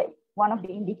just now, that one of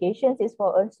the indications is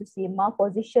for us to see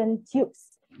malpositioned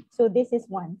tubes. So this is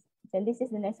one, and this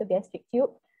is the nasogastric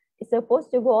tube. It's supposed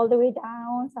to go all the way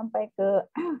down sampai ke,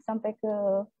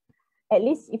 at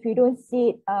least if you don't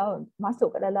see it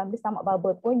masuk ke dalam the stomach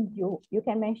bubble pun, you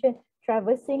can mention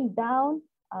traversing down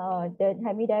the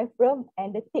hemidiaphragm,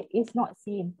 and the tip is not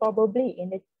seen, probably in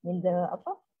the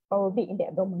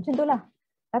abdomen. Macam tu lah.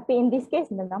 Tapi in this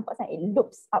case, nampak sangat it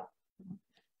loops up.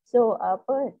 So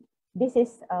this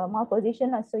is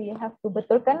malposition lah. So you have to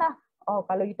betulkan lah. Oh,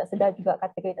 kalau you tak sedar juga,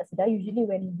 kategori tak sedar. Usually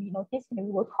when we notice, we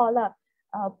will call lah.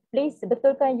 Please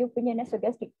betulkan you punya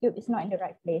nasogastric tube is not in the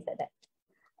right place like that.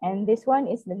 And this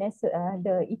one is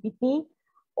the EPT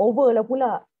over lah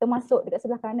pula, termasuk dekat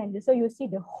sebelah kanan. So you see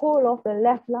the whole of the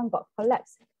left lung got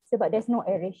collapsed sebab there's no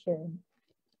aeration.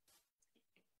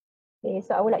 Okay,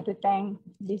 so I would like to thank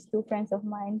these two friends of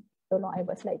mine. Tolong I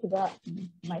buat slide juga.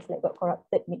 My slide got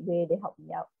corrupted midway, they helped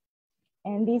me out.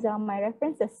 And these are my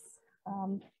references.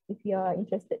 If you are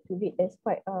interested to read, there's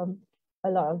quite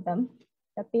a lot of them.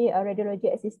 Tapi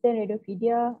radiology assistant,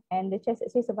 radiopedia, and the chest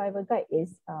X-ray survival guide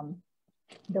is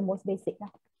the most basic lah.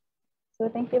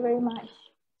 So thank you very much.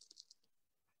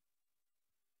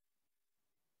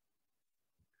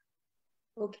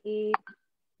 Okay.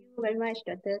 Thank you very much,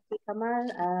 Dr. Kay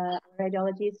Kamal,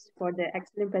 radiologist, for the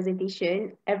excellent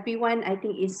presentation. Everyone, I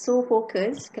think, is so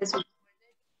focused because we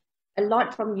learned a lot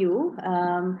from you.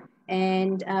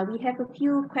 And we have a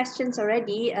few questions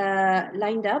already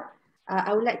lined up.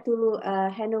 I would like to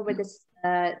hand over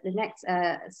the next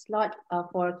slot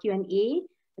for Q&A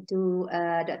to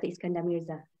Dr. Iskandar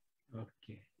Mirza.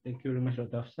 Okay, thank you very much,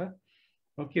 Dr. Hafsa.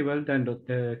 Okay, well done,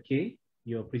 Dr. Kay.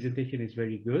 Your presentation is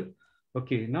very good.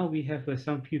 Okay, now we have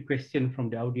some few questions from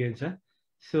the audience.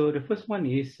 So the first one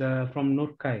is from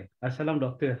Nurkai. Assalam,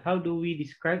 doctor. How do we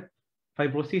describe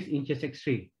fibrosis in chest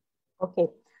X-ray? Okay,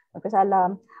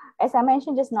 Salam. As I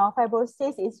mentioned just now,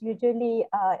 fibrosis is usually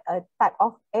a type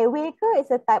of airway ke is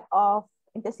a type of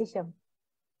interstitium.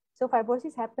 So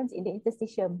fibrosis happens in the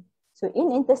interstitium. So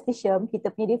in interstitium,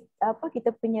 kita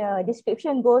punya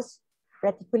description goes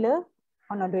reticular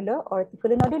or nodular or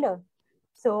reticular nodular.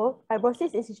 So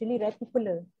fibrosis is usually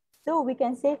reticular. So we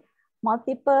can say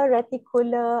multiple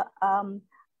reticular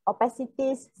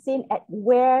opacities seen at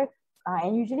where,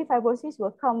 and usually fibrosis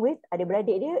will come with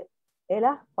adik-beradik dia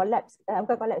ialah collapse,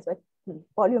 bukan collapse,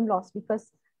 volume loss,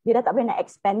 because dia dah tak boleh nak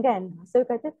expand kan. So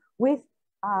kata with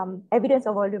evidence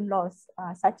of volume loss,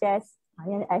 such as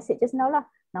yang I said just now lah,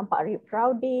 nampak rib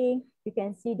crowding. You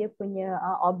can see dia punya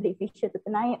oblique fissure tu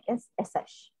ternaik as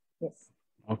such. Yes.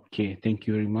 Okay, thank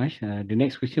you very much. The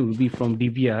next question will be from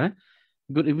Divya.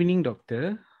 Good evening,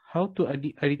 doctor. How to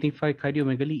identify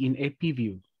cardiomegaly in AP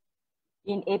view?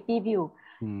 In AP view,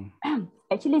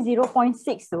 actually 0.6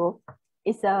 tu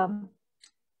is a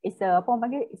apa orang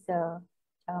panggil, is a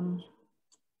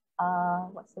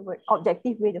what's the word,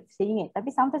 objective way of saying it.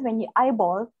 Tapi sometimes when you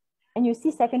eyeball and you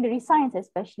see secondary signs,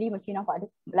 especially macam nampak ada,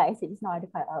 like I said just now, ada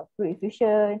fluid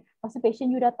effusion, lepas tu patient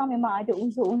you datang memang ada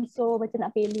unsur-unsur macam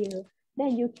nak failure,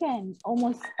 then you can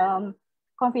almost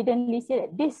confidently say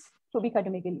that this could be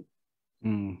cardiomegaly.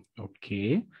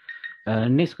 Okay.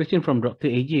 Next question from Dr.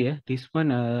 AJ. This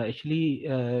one actually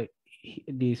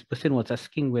this person was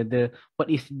asking what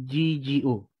is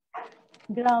GGO?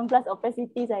 Ground glass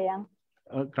opacity sayang.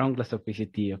 Ground glass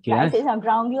opacity. Okay. I said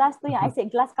ground glass tu yang I said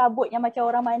glass kabut yang macam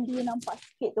orang mandi nampak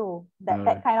sikit tu.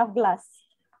 That kind of glass.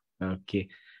 Okay.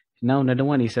 Now another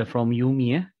one is from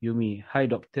Yumi. Yumi. Hi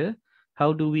doctor.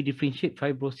 How do we differentiate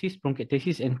fibrosis,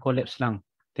 bronchiectasis and collapsed lung?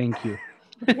 Thank you.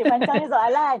 Panjang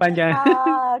soalan. Panjang.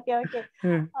 Okay.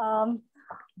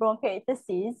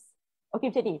 Bronchiectasis.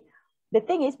 Okay, macam ni. The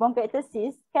thing is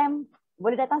bronchiectasis can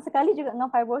boleh datang sekali juga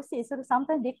dengan fibrosis. So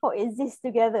sometimes they coexist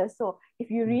together. So if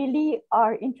you really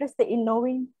are interested in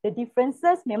knowing the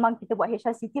differences, memang kita buat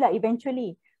HRCT lah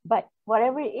eventually. But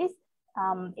whatever it is,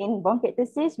 in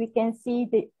bronchiectasis we can see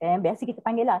the biasa kita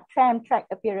panggil lah tram track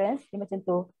appearance. Dia macam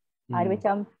tu. Dia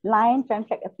macam line tram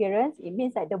track appearance. It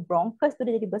means that the bronchus tu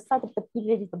dia jadi besar, tepi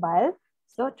dia jadi tebal.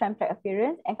 So tram track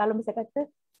appearance. And kalau misalnya kata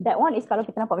that one is kalau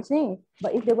kita nampak macam ni.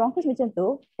 But if the bronchus macam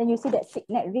tu, then you see that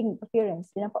signet ring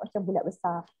appearance. Dia nampak macam bulat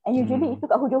besar. And usually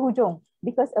itu kat hujung-hujung.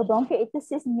 Because a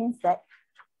bronchiectasis means that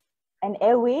an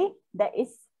airway that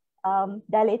is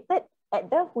dilated at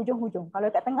the hujung-hujung.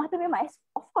 Kalau kat tengah tu memang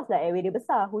of course lah airway dia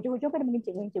besar. Hujung-hujung kan dia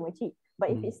mengencing.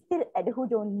 But if it's still at the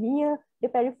hujung near the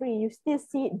periphery, you still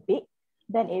see it big,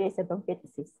 then it is a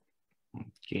bronchiectasis.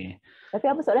 Okay. Tapi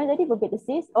apa soalan tadi?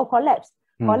 Bronchiectasis? Oh, collapse.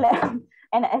 Collapse.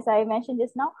 And as I mentioned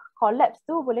just now, collapse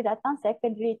tu boleh datang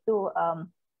secondary to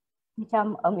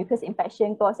macam mucus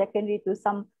infection or secondary to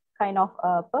some kind of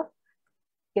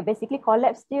okay, basically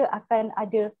collapse dia akan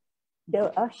ada the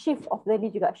shift of the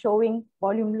juga showing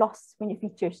volume loss punya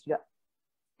features juga.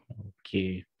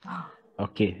 Okay.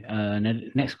 Okay.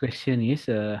 Next question is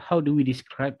how do we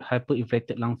describe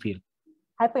hyperinflated lung field?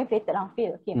 Hyperinflated lung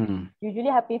field. Okay.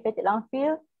 Usually hyperinflated lung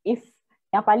field, if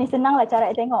yang paling senang lah cara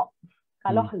tengok.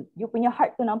 Kalau you punya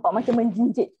heart tu nampak macam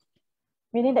menjinjit.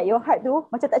 Meaning that your heart tu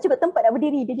macam tak cukup tempat nak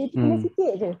berdiri. Dia tinggal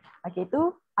sikit je. Okay,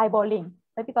 tu eyeballing.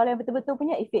 Tapi kalau yang betul-betul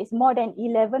punya, if it's more than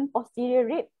 11 posterior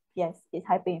rib, yes, it's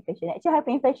hyperinflation. Actually,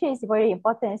 hyperinflation is very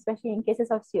important, especially in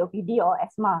cases of COPD or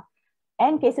asthma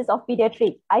and cases of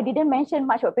pediatric. I didn't mention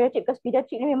much about pediatric because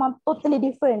pediatric ni memang totally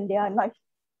different. They are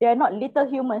not little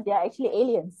humans. They are actually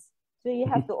aliens. So you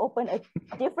have to open a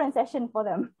different session for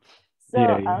them. So,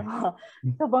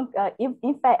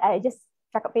 in fact, I just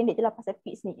cakap pendek je lah pasal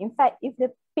PITS ni. In fact, if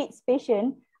the PITS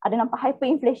patient ada nampak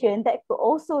hyperinflation, that could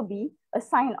also be a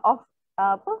sign of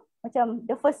macam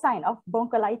the first sign of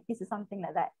bronchiolitis or something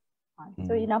like that.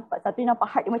 So you nampak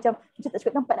heart dia macam tak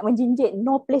cukup tempat nak menjinjit,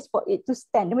 no place for it to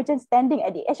stand. Dia macam standing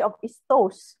at the edge of its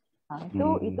toes.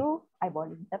 Itu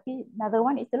eyeballing. Tapi another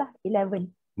one itulah 11.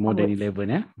 More than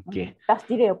 11 Okay.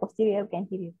 Posterior, bukan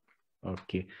anterior.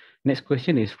 Okay. Next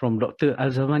question is from Dr.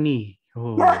 Azamani.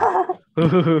 Oh.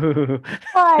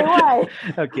 Why?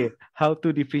 Okay. How to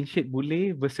differentiate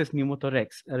bule versus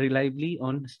pneumothorax reliably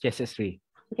on chest X-ray?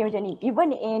 Okay, macam ni.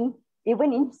 Even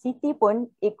in CT pun,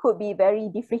 it could be very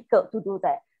difficult to do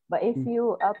that. But if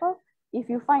you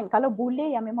find kalau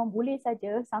bule yang memang bule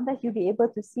saja, sometimes you'll be able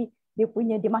to see dia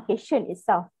punya demarcation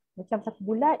itself. Macam satu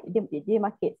bulat dia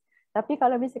market. Tapi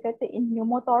kalau misalnya kata in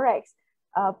pneumothorax,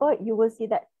 you will see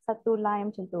that satu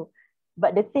line macam tu.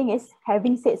 But the thing is,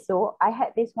 having said so, I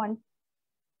had this one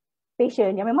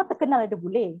patient yang memang terkenal ada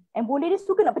bule. And bule dia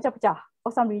suka nak pecah-pecah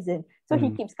for some reason. So he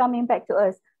keeps coming back to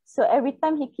us. So every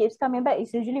time he keeps coming back,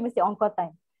 it's usually mesti on-call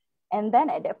time. And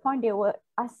then at that point, they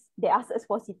ask us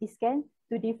for CT scan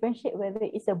to differentiate whether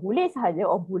it's a bule sahaja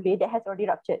or bule that has already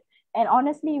ruptured. And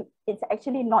honestly, it's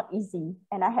actually not easy.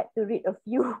 And I had to read a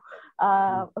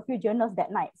few journals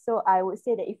that night. So I would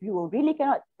say that if you really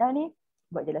cannot tell ni,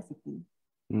 buat je lah CT.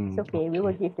 It's okay, we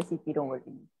will give the CT, don't worry.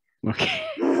 Okay.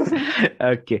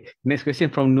 Okay. Next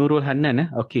question from Nurul Hanan.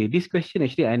 Okay, this question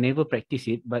actually I never practice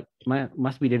it, but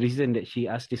must be the reason that she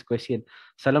asked this question.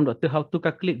 Salam doctor, how to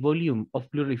calculate volume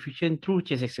of pleural effusion through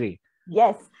chest X-ray?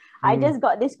 Yes, I just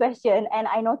got this question and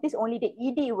I noticed only the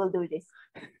ED will do this.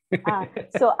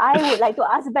 So I would like to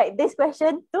ask back this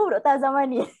question to Dr.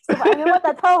 Azamani. Sebab I memang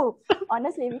tak tahu,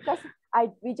 honestly, because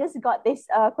we just got this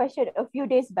question a few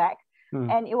days back,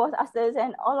 and it was asked us,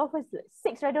 and all of us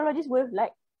 6 radiologists were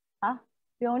like,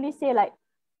 we only say like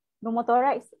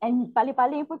pneumothorax, and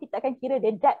paling-paling pun kita akan kira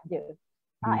the depth je.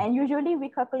 And usually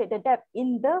we calculate the depth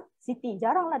in the CT.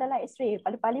 Jarang lah dalam X-ray.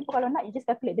 Paling-paling pun kalau nak, you just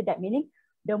calculate the depth, meaning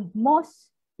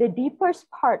the deepest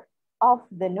part of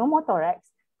the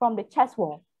pneumothorax from the chest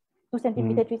wall, 2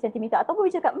 cm, 3 cm, ataupun we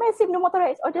cakap massive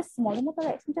pneumothorax or just small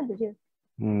pneumothorax, macam tu je.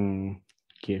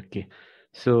 Okay.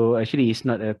 So actually it's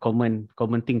not a common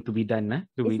thing to be done.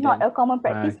 It's not a common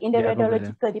practice in the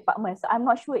radiological department. So I'm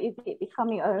not sure if it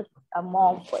becoming a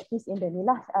more practice in the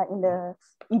in the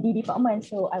ED department.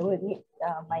 So I will need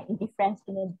my ED friends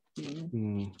to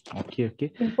Okay.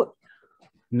 input.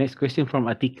 Next question from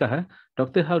Atika.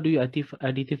 Doctor, how do you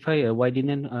identify a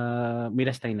widening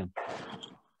mediastinum?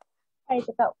 I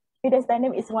cakap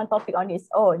mediastinum is one topic on its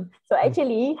own. So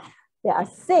actually, there are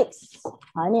 6.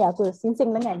 Ni aku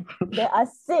sing-sing dengan. There are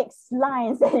 6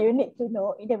 lines that you need to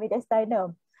know in the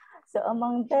mediastinum. So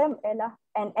among them ialah,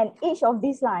 and each of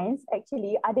these lines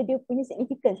actually ada dia punya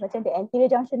significance. Macam the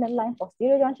anterior junctional line,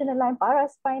 posterior junctional line,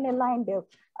 paraspinal line, the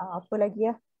apa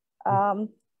lagi ya?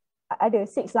 Ada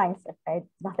 6 lines. I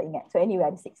dah tak ingat. So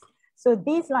anyway, ada 6. So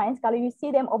these lines, kalau you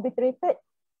see them obliterated,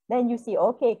 then you see,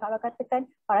 okay, kalau katakan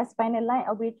paraspinal line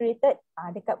obliterated,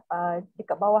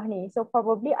 dekat bawah ni. So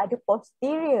probably ada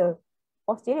posterior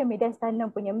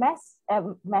mediastinum punya mass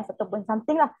ataupun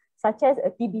something lah, such as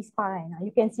a TB spine.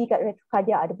 You can see kat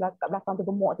retrocardia ada kat belakang tu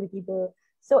gemuk tiba-tiba.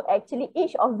 So actually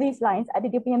each of these lines ada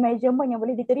dia punya measurement yang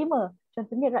boleh diterima.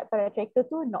 Contohnya right paratracheal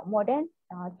tu not more than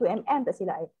 2 mm tak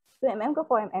silap. 2 mm ke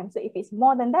 4 mm. So if it's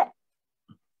more than that,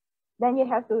 then you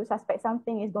have to suspect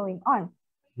something is going on.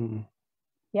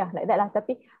 Yeah, like that lah.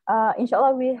 Tapi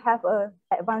insyaAllah we have a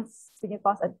advanced punya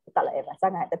course, taklah advanced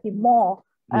sangat, tapi more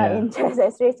in chest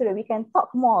X-ray so that we can talk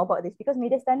more about this, because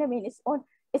mediastinum in its own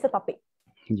is a topic.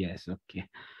 Yes, okay.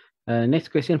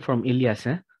 Next question from Ilyas.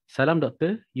 Salam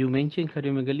doctor, you mentioned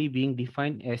cardiomegaly being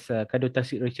defined as a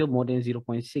cardiothoracic ratio more than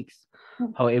 0.6.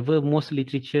 However, most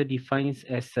literature defines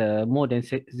as more than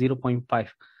 0.5.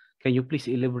 Can you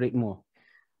please elaborate more?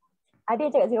 Ada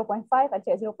yang cakap 0.5, ada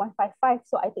cakap 0.55,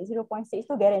 so I take 0.6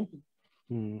 tu guarantee.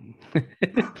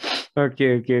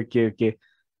 Okay.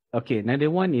 Okay, another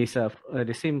one is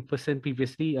the same person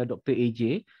previously, Dr.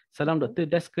 AJ. Salam doctor,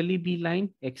 does curly B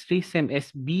line X-ray same as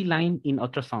B line in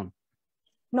ultrasound?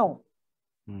 No.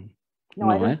 No,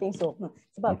 I don't think so.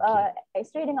 Sebab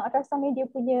X-ray dengan ultrasound ni dia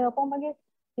punya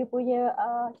dia punya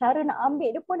cara nak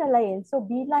ambil dia pun dah lain. So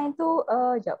B line tu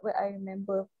I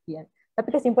remember. Yeah.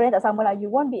 Tapi kesimpulannya tak sama lah.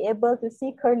 You won't be able to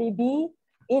see curly B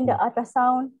in the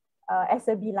ultrasound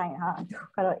as a B line.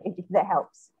 Kalau if that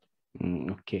helps.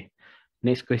 Okay.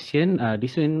 Next question.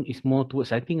 This one is more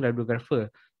towards, I think,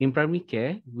 radiographer. In primary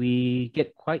care, we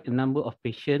get quite a number of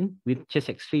patients with chest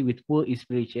X-ray with poor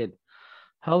inspiration.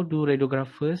 How do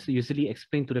radiographers usually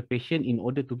explain to the patient in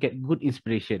order to get good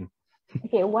inspiration?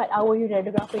 Okay, what our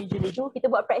radiographer usually do? Kita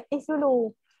buat practice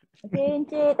dulu. Okay,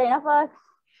 Encik, tarik nafas.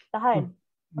 Tahan.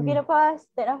 Okay, lepas,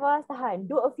 tarik nafas, tahan.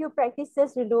 Do a few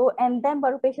practices dulu and then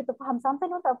baru patient tu faham.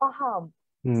 Sometimes orang tak faham.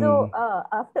 So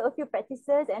after a few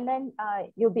practices and then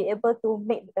you'll be able to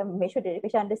make sure that the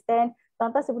patient understand.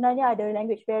 Sometimes sebenarnya ada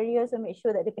language barrier, so make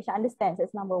sure that the patient understands.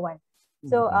 That's number 1.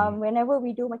 So whenever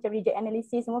we do macam reject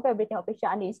analysis, semua kan boleh tengok patient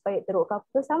under inspired teruk ke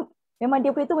apa. Memang dia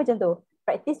punya tu macam tu.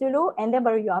 Practice dulu and then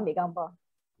baru you ambil gambar.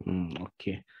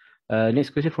 Okay.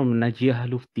 Next question from Najia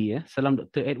Halufti. Salam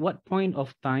doctor, at what point of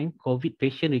time COVID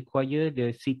patient require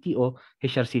the CT or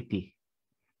HRCT?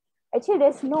 Actually,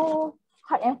 there's no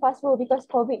hard and fast rule because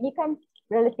COVID ni kan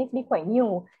relatively quite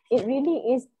new. It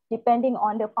really is depending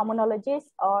on the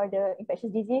pulmonologist or the infectious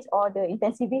disease or the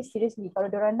intensivist. Seriously, kalau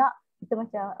diorang nak, kita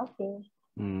macam okay.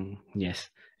 Yes,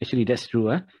 actually that's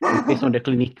true. Based on the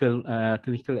clinical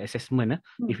assessment,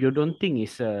 if you don't think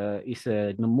it's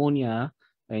a pneumonia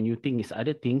and you think it's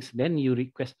other things, then you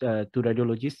request to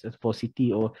radiologist for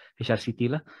CT or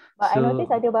HRCT lah. But I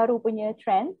notice ada baru punya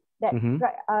trend that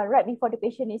right before the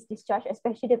patient is discharged,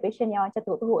 especially the patient yang macam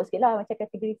teruk-teruk sikit lah, macam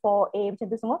kategori 4A macam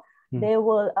tu semua, they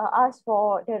will ask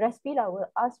for, the respi lah will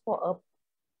ask for a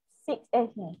 4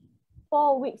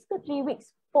 weeks ke 3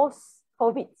 weeks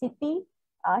post-COVID CT,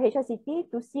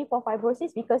 HRCT to see for fibrosis,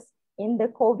 because in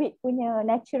the COVID punya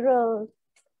natural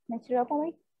apa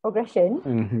lagi? Progression,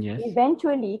 yes.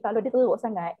 Eventually kalau dia teruk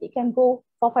sangat, it can go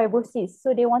for fibrosis.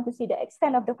 So they want to see the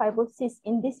extent of the fibrosis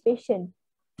in this patient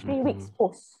 3 weeks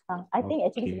post. I think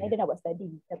actually sebenarnya dia nak buat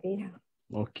study. Tapi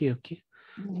Okay.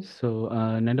 So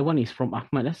another one is from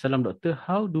Ahmad. Salam doctor,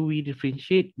 how do we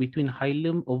differentiate between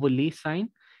hilum overlay sign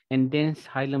and dense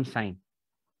hilum sign?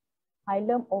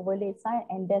 Hilum overlay sign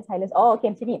and dense hilum. Oh,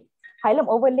 okay, macam ni. Hilum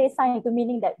overlay sign itu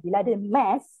meaning that bila ada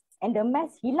mass and the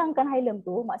mass hilangkan hilum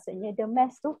tu, maksudnya the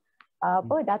mass tu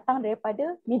datang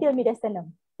daripada middle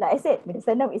mediastinum. Like I said,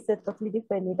 mediastinum is a totally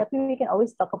different ni, tapi we can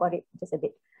always talk about it just a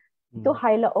bit. Itu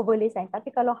hilum overlay sign.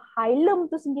 Tapi kalau hilum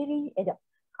tu sendiri,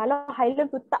 kalau hilum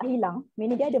tu tak hilang,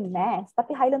 meaning dia ada mass,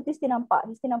 tapi hilum tu still nampak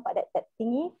that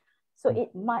thingy. So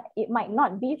it might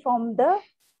not be from the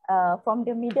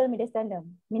middle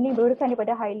mediastinum, meaning berurutan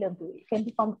daripada hilum tu. It can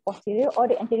be from the posterior or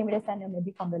the anterior mediastinum,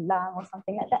 maybe from the lung or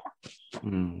something like that.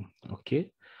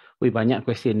 Okay. Wih, banyak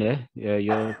question there.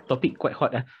 Your topic quite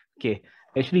hot. Okay.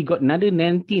 Actually got another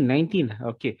 19.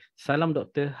 Okay. Salam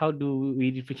doctor, how do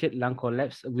we differentiate lung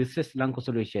collapse versus lung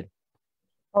consolidation?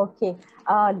 Okay.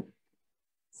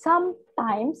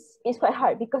 Sometimes it's quite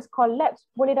hard because collapse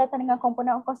boleh datang dengan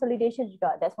komponen of consolidation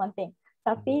juga. That's one thing.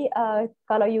 Tapi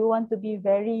kalau you want to be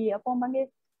very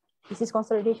this is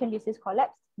consolidation, this is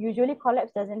collapse. Usually collapse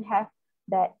doesn't have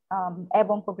that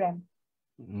airborne program.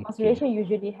 Okay. Consolidation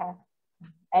usually have.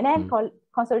 And then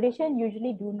consolidation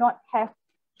usually do not have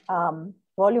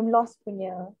volume loss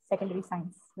punya secondary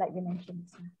signs like you mentioned.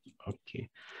 Okay.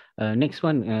 Next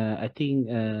one, I think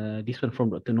this one from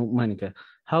Dr. Nukman.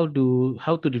 How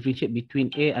to differentiate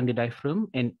between air under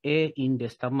diaphragm and air in the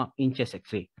stomach in chest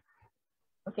X-ray?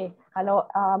 Okay, kalau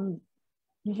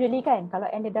usually kan,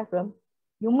 kalau under diaphragm,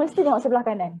 you mesti tengok sebelah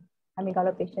kanan. I mean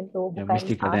kalau patient tu bukan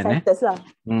situs lah,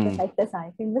 situs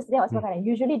lah, you mesti tengok sebelah kanan.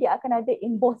 Usually dia akan ada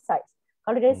in both sides.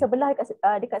 Kalau dari sebelah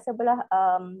dekat sebelah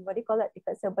what do you call it,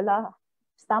 dekat sebelah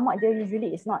stomach je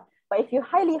usually it's not. But if you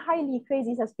highly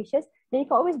crazy suspicious, then you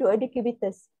can always do a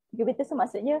decubitus. Decubitus tu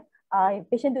maksudnya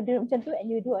patient tu duduk macam tu and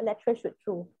you do a lateral shoot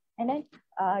through. And then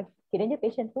kiranya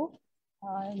patient tu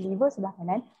liver sebelah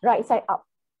kanan, right side up.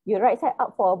 You right side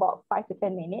up for about 5 to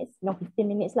 10 minutes, 15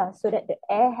 minutes lah, so that the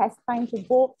air has time to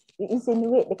go, you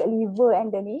insinuate dekat liver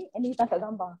and the ni, and you tangkap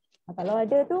gambar. Kalau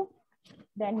ada tu,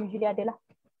 then usually ada lah.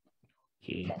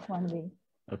 Okay. That's one way.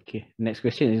 Okay. Next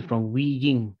question is from Wee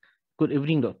Ying. Good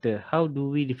evening, doctor. How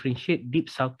do we differentiate deep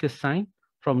sulcus sign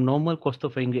from normal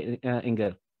costopharyngeal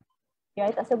angle? Ya,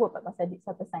 I tak sebut pasal deep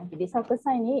sulcus sign. Deep sulcus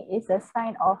sign ni is a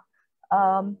sign of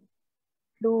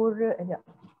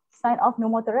sign of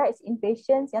pneumothorax in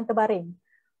patients yang terbaring.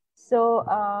 So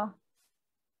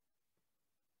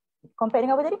compare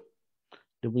dengan apa tadi?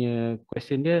 Dia punya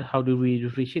question dia, how do we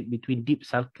differentiate between deep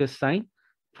sulcus sign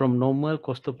from normal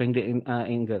costopharyngeal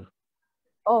angle?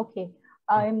 Okay.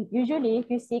 Usually if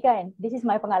you see kan, this is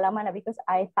my pengalaman lah, because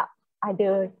I tak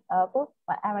ada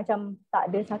I macam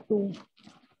tak ada satu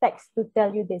text to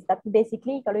tell you this. Tapi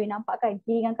basically kalau you nampak kan,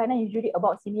 kiri dan kanan usually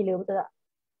about similar, betul tak?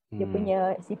 Dia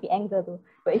punya CP angle tu.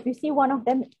 But if you see one of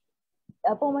them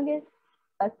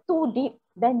too deep,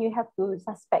 then you have to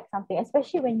suspect something,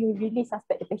 especially when you really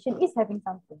suspect the patient is having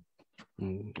something.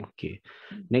 Okay.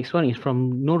 Next one is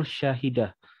from Nur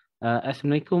Shahida.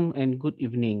 Assalamualaikum and good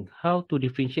evening. How to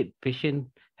differentiate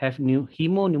patient have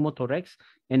pneumothorax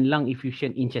and lung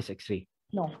effusion in chest X-ray?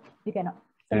 No, you cannot.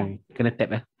 Kena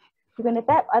tap You kena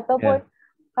tap ataupun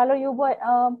kalau you buat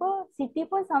CT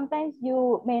pun sometimes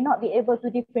you may not be able to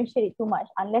differentiate it too much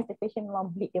unless the patient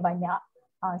memang bleed dia banyak.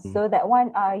 So that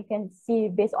one you can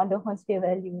see based on the Hornsphere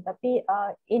value. Tapi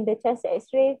in the chest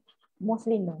X-ray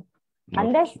mostly no.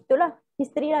 Unless itulah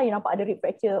history lah, you nampak ada rib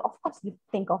fracture, of course you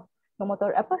think of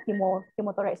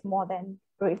pneumothorax more than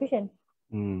throat effusion.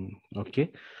 Okay.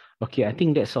 Okay, I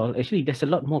think that's all. Actually, there's a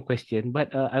lot more question, but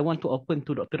I want to open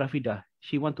to Dr. Rafida.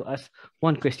 She want to ask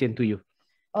one question to you.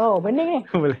 Oh, benar ni?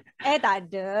 Tak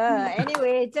ada.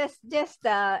 Anyway,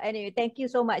 anyway, thank you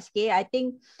so much, Kay. I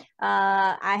think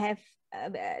I have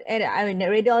I mean,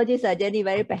 radiologists are generally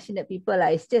very passionate people.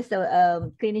 It's just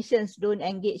clinicians don't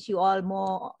engage you all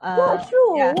more. Not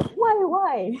true. Yeah.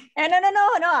 Why?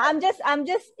 No. I'm just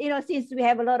since we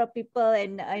have a lot of people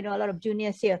and a lot of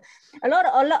juniors here, a lot.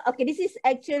 Okay, this is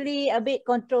actually a bit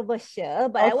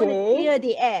controversial, but I want to clear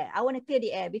the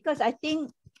air. Because I think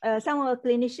some of our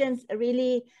clinicians are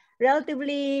really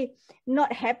relatively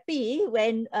not happy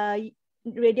when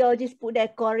radiologists put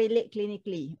that correlate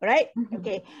clinically, right?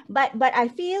 Okay, but I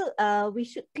feel we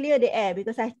should clear the air,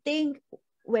 because I think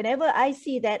whenever I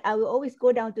see that, I will always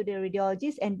go down to the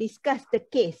radiologist and discuss the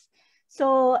case.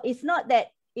 So it's not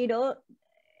that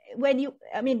when you,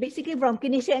 I mean, basically from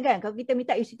clinician kan, kalau kita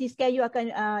minta UCT scan,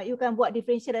 you can buat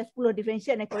differential dan 10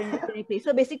 differential according to clinically.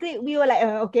 So basically we were like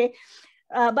okay,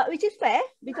 But which is fair,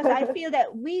 because I feel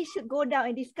that we should go down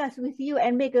and discuss with you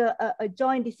and make a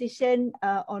joint decision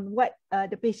on what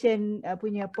the patient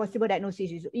punya possible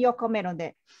diagnosis is. Your comment on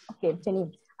that? Okay, macam ni.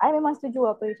 I memang setuju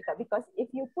apa you cakap, because if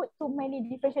you put too many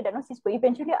differential diagnosis pun,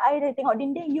 eventually I dah tengok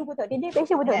dinding, you pun tengok dinding,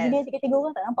 patient pun tengok dinding, tiga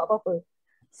orang tak nampak apa-apa.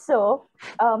 So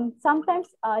sometimes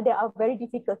there are very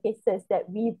difficult cases that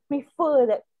we prefer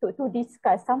that to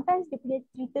discuss. Sometimes dia punya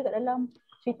cerita kat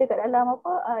dalam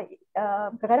apa,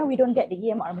 kadang-kadang we don't get the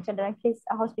EMR, macam dalam case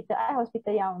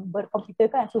hospital yang berkomputer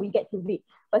kan, so we get to read.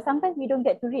 But sometimes we don't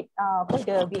get to read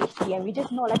the BHT, and we just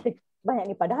know like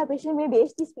banyak ni, padahal patient punya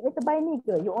BHT speak meter by ni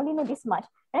ke, you only know this much.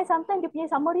 And sometimes dia punya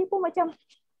summary pun macam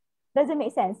doesn't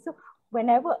make sense. So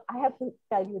whenever, I have to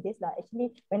tell you this lah, actually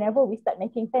whenever we start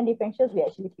making 10 differentials, we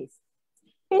actually face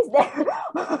that.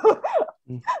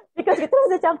 Because kita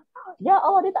rasa macam, ya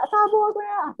Allah, dia tak sabar aku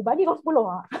nak, bagi kau 10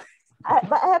 lah.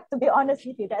 But I have to be honest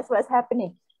with you, that's what's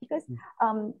happening. Because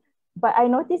but I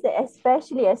noticed that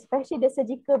especially the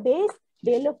surgical base,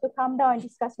 they love to come down and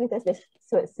discuss with us.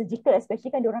 So surgical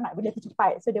especially kan, diorang nak benda tu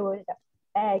cepat, so they will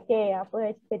okay,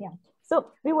 apa cerita ni.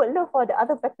 So we would love for the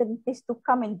other faculties to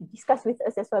come and discuss with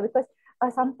us as well, because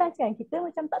sometimes kan kita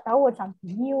macam tak tahu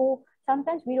something new.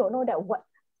 Sometimes we don't know that what.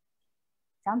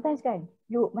 Sometimes kan,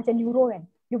 you macam neuro kan,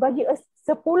 you bagi us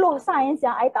 10 signs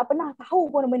yang I tak pernah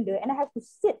tahu pun benda, and I have to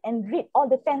sit and read all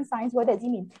the 10 signs. What does it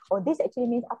mean? Oh, this actually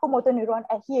means apa motor neuron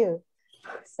at here.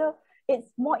 So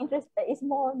it's more interesting, it's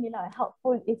more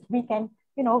helpful if we can,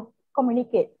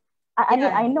 communicate. I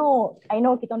mean, I know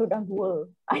kita duduk dalam gua.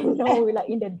 I know we like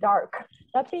in the dark.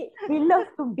 Tapi we love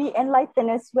to be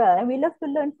enlightened as well, and we love to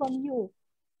learn from you.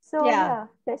 So yeah,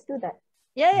 let's do that.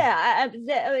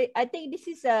 I think this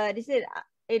is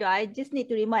I just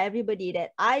need to remind everybody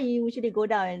that I usually go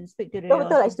down and speak to the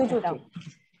Betul, I setuju.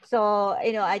 So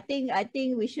I think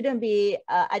we shouldn't be.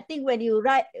 I think when you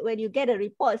get a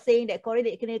report saying that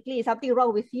correlate clinically something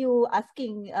wrong with you,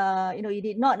 asking you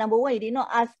did not, number one, you did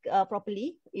not ask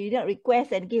properly, you did not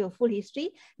request and give a full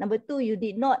history. Number two, you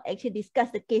did not actually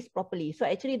discuss the case properly. So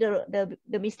actually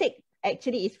the mistake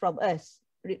actually is from us,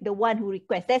 the one who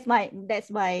requests. That's my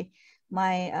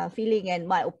feeling and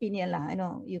my opinion lah. I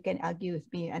know you can argue with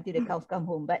me until the cows come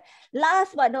home. But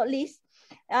last but not least,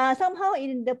 somehow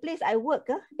in the place I work,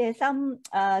 there's some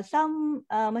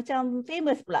macam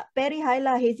famous pula,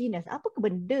 perihilar haziness. Apa ke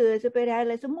benda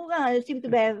perihilar? Semua orang seem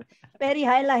to have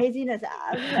perihilar haziness.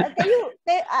 I tell you,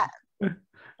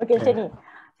 okay, macam ni.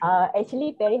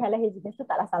 Actually perihilar haziness tu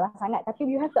taklah salah sangat,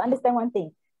 tapi you have to understand one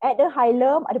thing. At the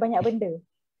hilum ada banyak benda.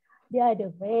 Dia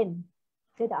ada vein,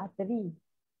 dia ada artery.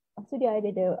 So dia ada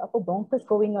bronchus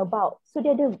going about. So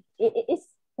dia ada, it's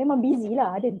memang busy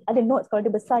lah. Ada notes, kalau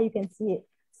dia besar you can see it.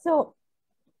 So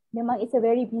memang it's a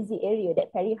very busy area,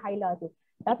 that perihilar tu.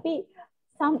 Tapi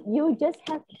you just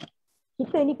have,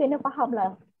 kita ni kena faham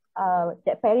lah,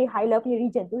 that perihilar punya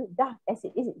region tu dah as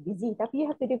it is busy. Tapi you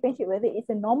have to differentiate whether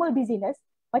it's a normal busyness,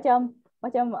 macam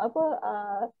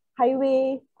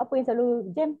highway apa yang selalu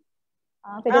jam,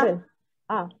 federal.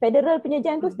 Federal punya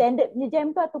jam tu standard punya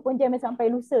jam tu, ataupun jam yang sampai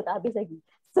lusa tak habis lagi.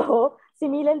 So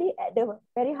similarly at the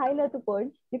perihilar tu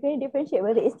pun, you can differentiate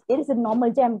whether it is a normal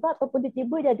jam tu, ataupun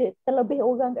tiba-tiba dia ada terlebih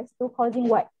orang kat situ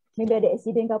causing what? Maybe ada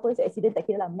accident ke apa, so accident tak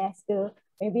kira lah mass ke,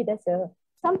 maybe there's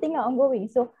something ongoing.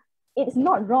 So it's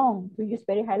not wrong to use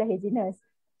perihilar haziness.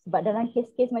 Sebab dalam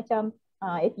kes-kes macam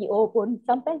APO pun,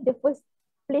 sometimes the first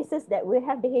places that will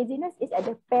have the haziness is at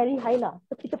the perihilar,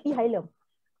 tepi-tepi hilum.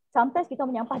 Sometimes kita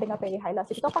menyampah dengan perihilar,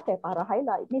 so kita pakai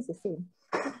parahilar, it means the same.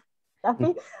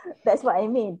 Tapi that's what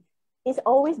I mean. It's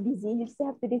always busy, you just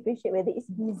have to differentiate whether it's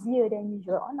busier than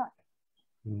usual or not.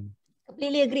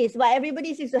 Completely agree. Sebab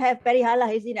everybody seems to have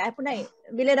perihilar haziness. I pun naik,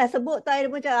 bila dah sebut tu, I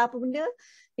macam apa benda,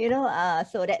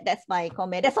 so that's my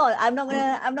comment. That's all. I'm not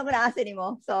gonna ask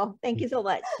anymore. So thank you so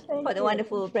much for the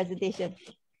wonderful presentation.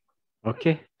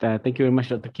 Okay, thank you very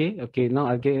much, Dr. Kay. Okay, now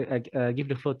I'll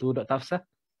give the floor to Dr. Hafsah.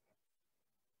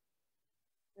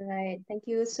 Right, thank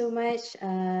you so much,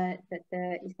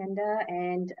 Dr. Iskandar,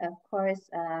 and of course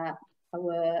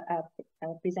our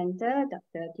presenter,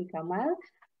 Dr. Kay Kamal,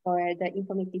 for the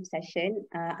informative session.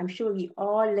 I'm sure we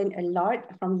all learned a lot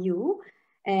from you,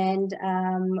 and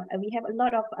we have a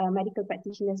lot of medical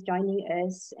practitioners joining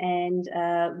us, and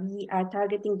we are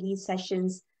targeting these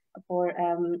sessions for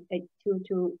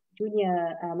to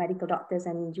junior medical doctors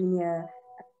and junior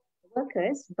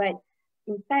workers. But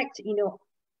in fact,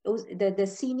 the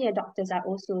senior doctors are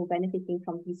also benefiting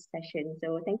from this session.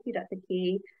 So thank you, Dr.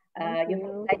 Kay. You've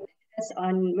enlightened us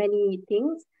on many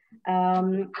things.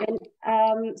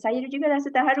 Saya juga rasa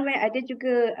terharu ada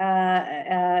juga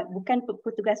bukan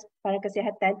petugas para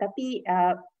kesihatan tapi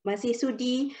masih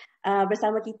sudi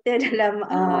bersama kita dalam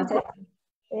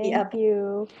Thank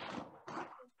you.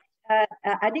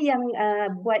 Ada yang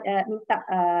minta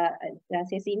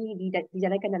sesi ini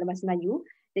dijalankan dalam bahasa Melayu.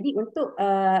 Jadi untuk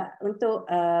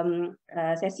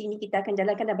sesi ini kita akan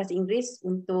jalankan dalam bahasa Inggeris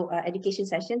untuk education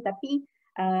session, tapi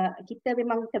kita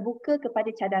memang terbuka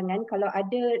kepada cadangan kalau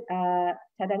ada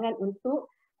cadangan untuk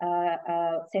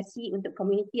sesi untuk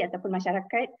komuniti ataupun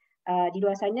masyarakat di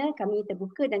luar sana, kami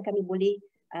terbuka dan kami boleh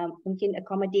mungkin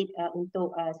accommodate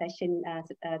untuk session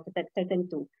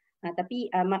tertentu. Tapi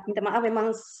minta maaf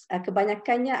memang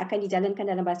kebanyakannya akan dijalankan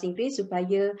dalam bahasa Inggeris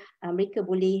supaya mereka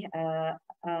boleh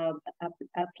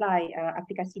apply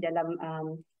aplikasi dalam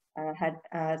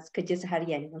kerja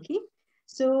seharian. Okay.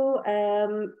 So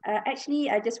actually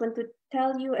I just want to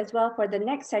tell you as well, for the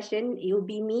next session it will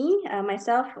be me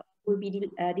myself will be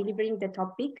delivering the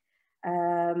topic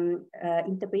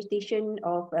interpretation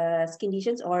of skin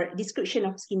lesions or description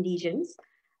of skin lesions.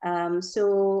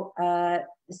 So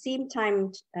the same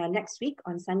time next week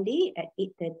on Sunday at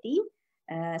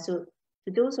 8:30. So to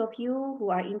those of you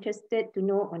who are interested to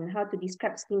know on how to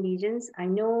describe skin lesions, I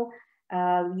know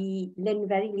we learn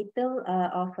very little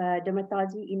of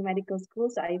dermatology in medical school,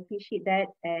 so I appreciate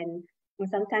that. And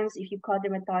sometimes if you call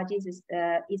dermatology,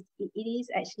 it is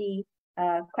actually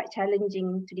quite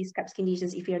challenging to describe skin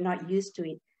lesions if you're not used to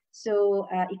it. So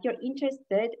if you're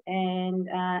interested, and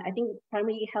I think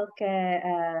primary healthcare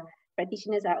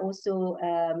practitioners are also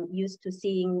used to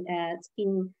seeing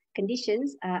skin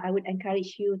conditions, I would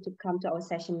encourage you to come to our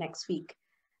session next week.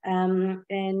 And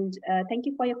thank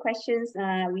you for your questions.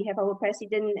 We have our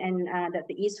president and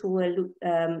Dr. Is, who will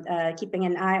keeping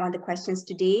an eye on the questions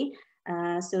today.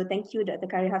 So thank you, Dr.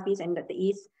 Kari Hafiz and Dr.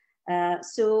 Is.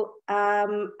 So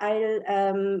I'll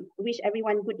wish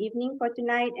everyone good evening for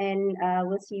tonight, and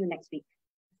we'll see you next week.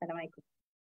 Assalamualaikum.